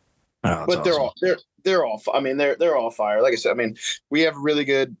 Oh, but they're awesome. they're all I mean they're all fire. Like I said, I mean, we have a really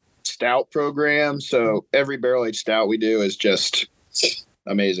good stout program, so every barrel aged stout we do is just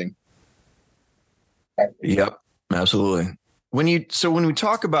amazing. Yep, absolutely. When we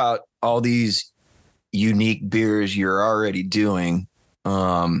talk about all these unique beers you're already doing,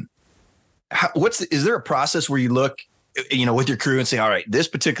 is there a process where you look, with your crew and say, all right, this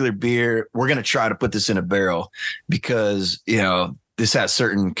particular beer, we're going to try to put this in a barrel because, this has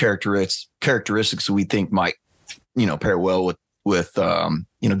certain characteristics we think might, pair well with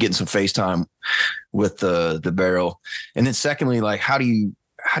getting some face time with the barrel. And then secondly, like, how do you,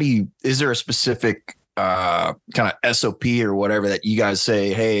 is there a specific kind of SOP or whatever that you guys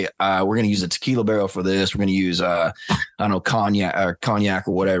say, hey, we're going to use a tequila barrel for this. We're going to use, cognac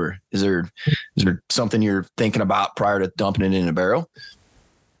or whatever. Is there something you're thinking about prior to dumping it in a barrel?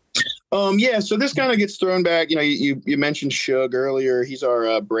 So this kind of gets thrown back. You mentioned Shug earlier. He's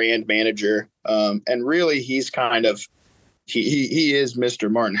our brand manager. And really he's kind of, he is Mr.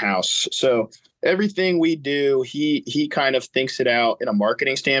 Martin House. So everything we do, he kind of thinks it out in a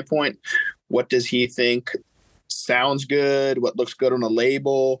marketing standpoint. What does he think sounds good? What looks good on a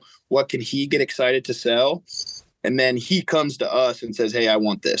label? What can he get excited to sell? And then he comes to us and says, hey, I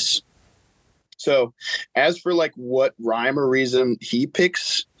want this. So as for like what rhyme or reason he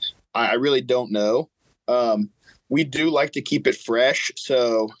picks, I really don't know. We do like to keep it fresh.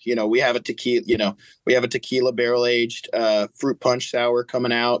 So, we have a tequila barrel aged fruit punch sour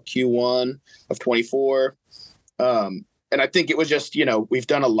coming out Q1 of 24. And I think it was just, we've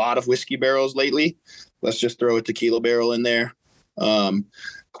done a lot of whiskey barrels lately. Let's just throw a tequila barrel in there.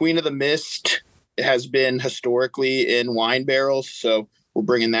 Queen of the Mist has been historically in wine barrels. So we're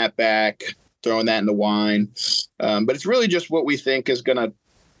bringing that back, throwing that into wine. But it's really just what we think is going to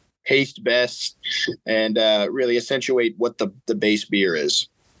taste best and really accentuate what the base beer is.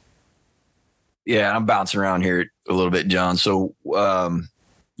 Yeah, I'm bouncing around here a little bit, John. So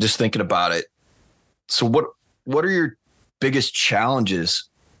just thinking about it. So what are your biggest challenges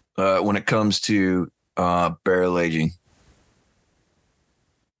when it comes to barrel aging?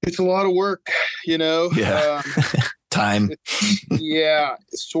 It's a lot of work, Yeah. Time. Yeah.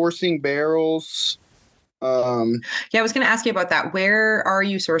 Sourcing barrels. Yeah, I was going to ask you about that. Where are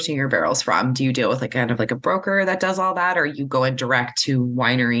you sourcing your barrels from? Do you deal with like kind of like a broker that does all that, or you go in direct to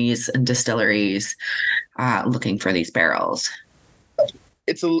wineries and distilleries looking for these barrels?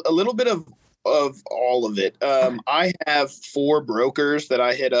 It's a little bit of all of it. I have 4 brokers that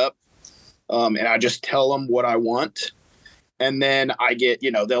I hit up, and I just tell them what I want. And then I get,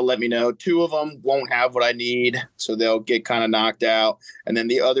 they'll let me know 2 of them won't have what I need. So they'll get kind of knocked out. And then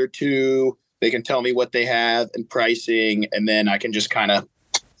the other 2, they can tell me what they have and pricing. And then I can just kind of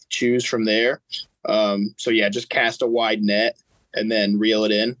choose from there. So yeah, just cast a wide net and then reel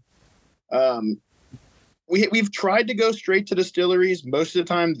it in. We've tried to go straight to distilleries. Most of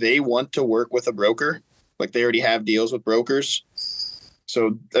the time they want to work with a broker. Like they already have deals with brokers.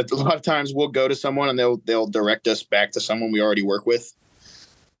 So a lot of times we'll go to someone and they'll direct us back to someone we already work with.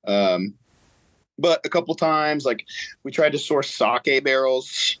 But a couple times, like we tried to source sake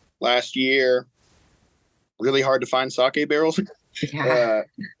barrels last year. Really hard to find sake barrels. Yeah.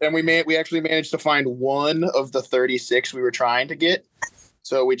 And we actually managed to find 1 of the 36 we were trying to get.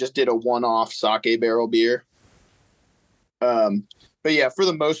 So we just did a one-off sake barrel beer. But yeah, for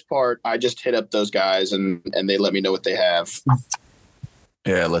the most part, I just hit up those guys and they let me know what they have.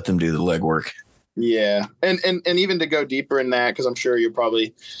 Yeah, let them do the legwork. Yeah. And even to go deeper in that, because I'm sure you're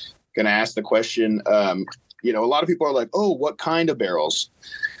probably going to ask the question, a lot of people are like, oh, what kind of barrels?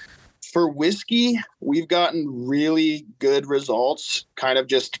 For whiskey, we've gotten really good results kind of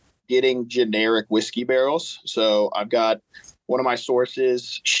just getting generic whiskey barrels. So I've got one of my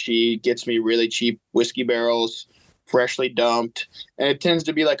sources. She gets me really cheap whiskey barrels, freshly dumped. And it tends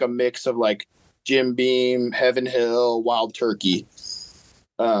to be like a mix of like Jim Beam, Heaven Hill, Wild Turkey.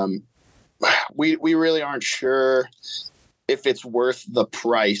 We really aren't sure if it's worth the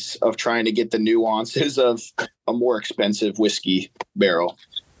price of trying to get the nuances of a more expensive whiskey barrel.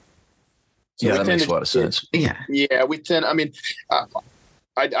 So yeah, that makes a lot of sense. Yeah, we tend. I mean,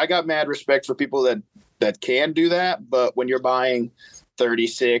 I got mad respect for people that can do that, but when you're buying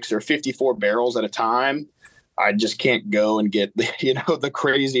 36 or 54 barrels at a time, I just can't go and get the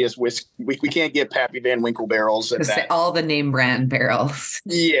craziest whiskey. We can't get Pappy Van Winkle barrels at that. All the name brand barrels.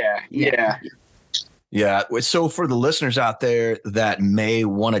 Yeah. So for the listeners out there that may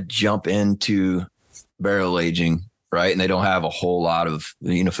want to jump into barrel aging, right, and they don't have a whole lot of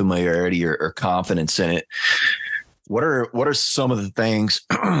familiarity or confidence in it, what are some of the things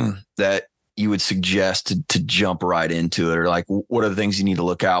that you would suggest to jump right into it, or like what are the things you need to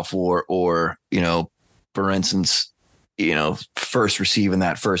look out for, or for instance, first receiving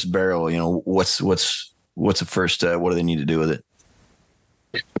that first barrel, what's the first, what do they need to do with it?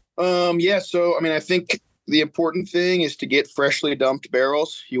 Yeah. So, I mean, I think the important thing is to get freshly dumped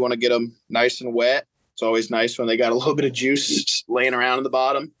barrels. You want to get them nice and wet. It's always nice when they got a little bit of juice laying around in the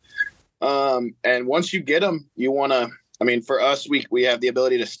bottom. And once you get them, you want to, for us, we have the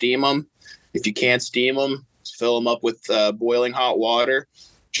ability to steam them. If you can't steam them, fill them up with boiling hot water.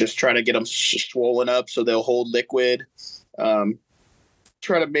 Just try to get them swollen up so they'll hold liquid.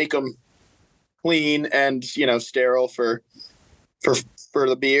 Try to make them clean and, sterile for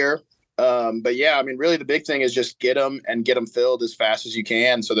the beer. But yeah, really the big thing is just get them filled as fast as you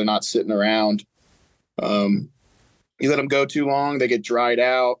can so they're not sitting around. You let them go too long, they get dried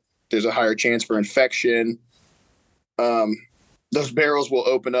out. There's a higher chance for infection. Those barrels will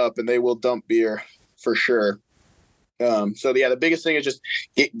open up and they will dump beer for sure. So yeah, the biggest thing is just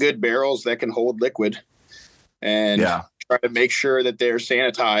get good barrels that can hold liquid and try to make sure that they're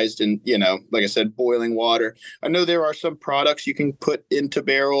sanitized and, like I said, boiling water. I know there are some products you can put into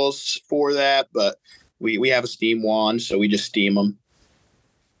barrels for that, but we have a steam wand, so we just steam them.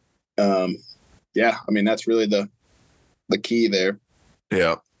 That's really the key there.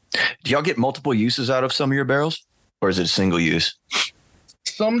 Yeah. Do y'all get multiple uses out of some of your barrels, or is it a single use?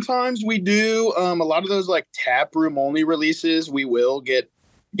 Sometimes we do. A lot of those like tap room only releases, we will get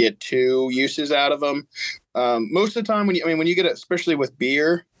 2 uses out of them. Most of the time when you get it, especially with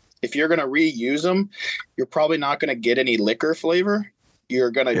beer, if you're going to reuse them, you're probably not going to get any liquor flavor.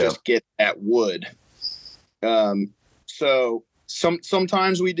 You're going to just get that wood. So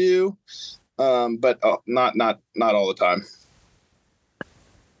sometimes we do, but not all the time.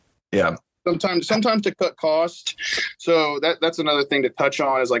 Yeah. Sometimes to cut cost. So that's another thing to touch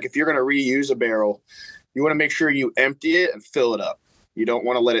on is like, if you're going to reuse a barrel, you want to make sure you empty it and fill it up. You don't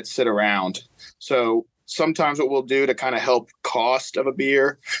want to let it sit around. So sometimes what we'll do to kind of help cost of a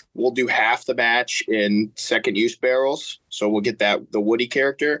beer, we'll do half the batch in second use barrels. So we'll get the woody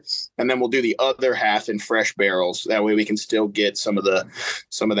character, and then we'll do the other half in fresh barrels. That way we can still get some of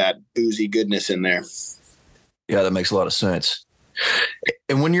that boozy goodness in there. Yeah, that makes a lot of sense.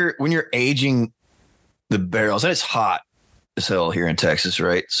 And when you're aging the barrels, and it's hot as hell here in Texas,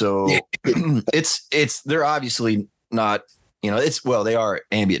 right? So they're obviously not, they are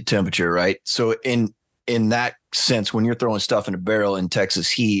ambient temperature, right? So in that sense, when you're throwing stuff in a barrel in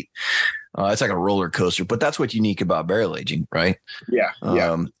Texas heat, it's like a roller coaster, but that's what's unique about barrel aging, right? Yeah.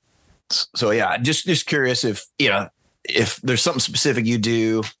 So yeah, just curious if there's something specific you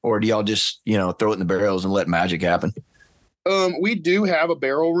do, or do y'all just, throw it in the barrels and let magic happen? We do have a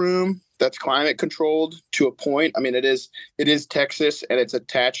barrel room that's climate controlled to a point. I mean, it is Texas, and it's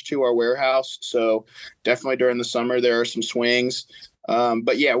attached to our warehouse. So definitely during the summer, there are some swings.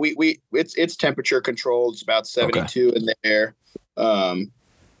 But yeah, it's temperature controlled. It's about 72 in there.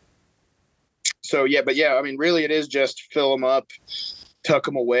 So yeah, I mean, really it is just fill them up, tuck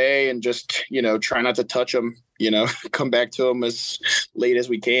them away, and just, try not to touch them, come back to them as late as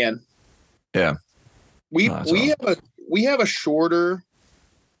we can. Yeah. We have a shorter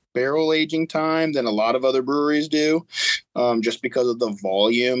barrel aging time than a lot of other breweries do, just because of the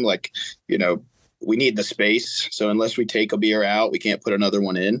volume. Like, we need the space. So unless we take a beer out, we can't put another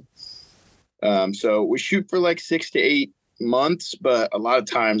one in. So we shoot for like 6 to 8 months, but a lot of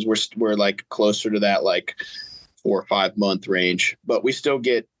times we're like closer to that, like 4 or 5 month range, but we still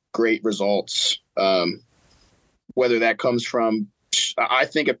get great results. Whether that comes from, I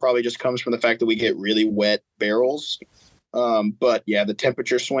think it probably just comes from the fact that we get really wet barrels. But yeah, the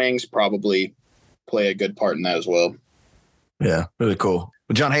temperature swings probably play a good part in that as well. Yeah, really cool.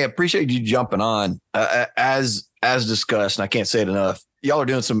 Well, John, hey, I appreciate you jumping on. As discussed, and I can't say it enough, y'all are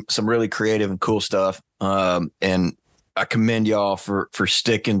doing some really creative and cool stuff. And I commend y'all for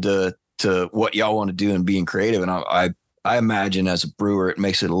sticking to what y'all want to do and being creative. And I imagine as a brewer, it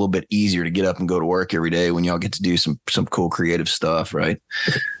makes it a little bit easier to get up and go to work every day when y'all get to do some cool creative stuff, right?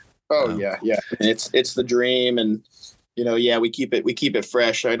 Oh yeah. It's the dream, and we keep it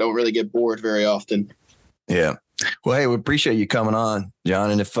fresh. I don't really get bored very often. Yeah. Well, hey, we appreciate you coming on, John.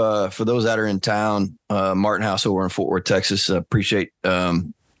 And if for those that are in town, Martin House over in Fort Worth, Texas, appreciate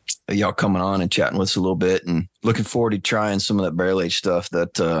y'all coming on and chatting with us a little bit, and looking forward to trying some of that barrel aged stuff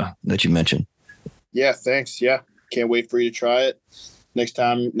that you mentioned. Yeah, thanks. Yeah, can't wait for you to try it. Next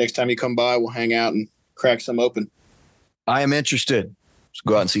time you come by, we'll hang out and crack some open. I am interested. Let's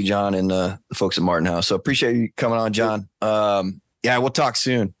go out and see John and the folks at Martin House. So appreciate you coming on, John. Yeah, we'll talk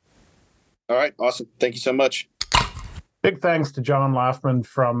soon. All right, awesome. Thank you so much. Big thanks to John Laughman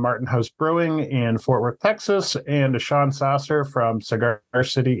from Martin House Brewing in Fort Worth, Texas, and to Sean Sasscer from Cigar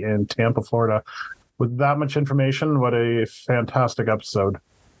City in Tampa, Florida. With that much information, what a fantastic episode.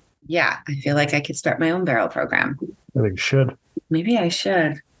 Yeah, I feel like I could start my own barrel program. I think you should. Maybe I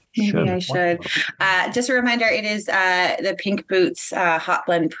should. I should. Just a reminder, it is the Pink Boots Hot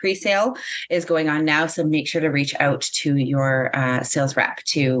Blend pre-sale is going on now. So make sure to reach out to your sales rep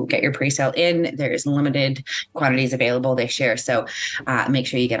to get your pre-sale in. There's limited quantities available this year. So make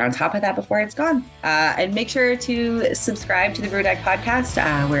sure you get on top of that before it's gone. And make sure to subscribe to the Brew Deck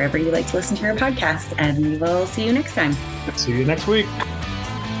podcast wherever you like to listen to your podcast. And we will see you next time. See you next week.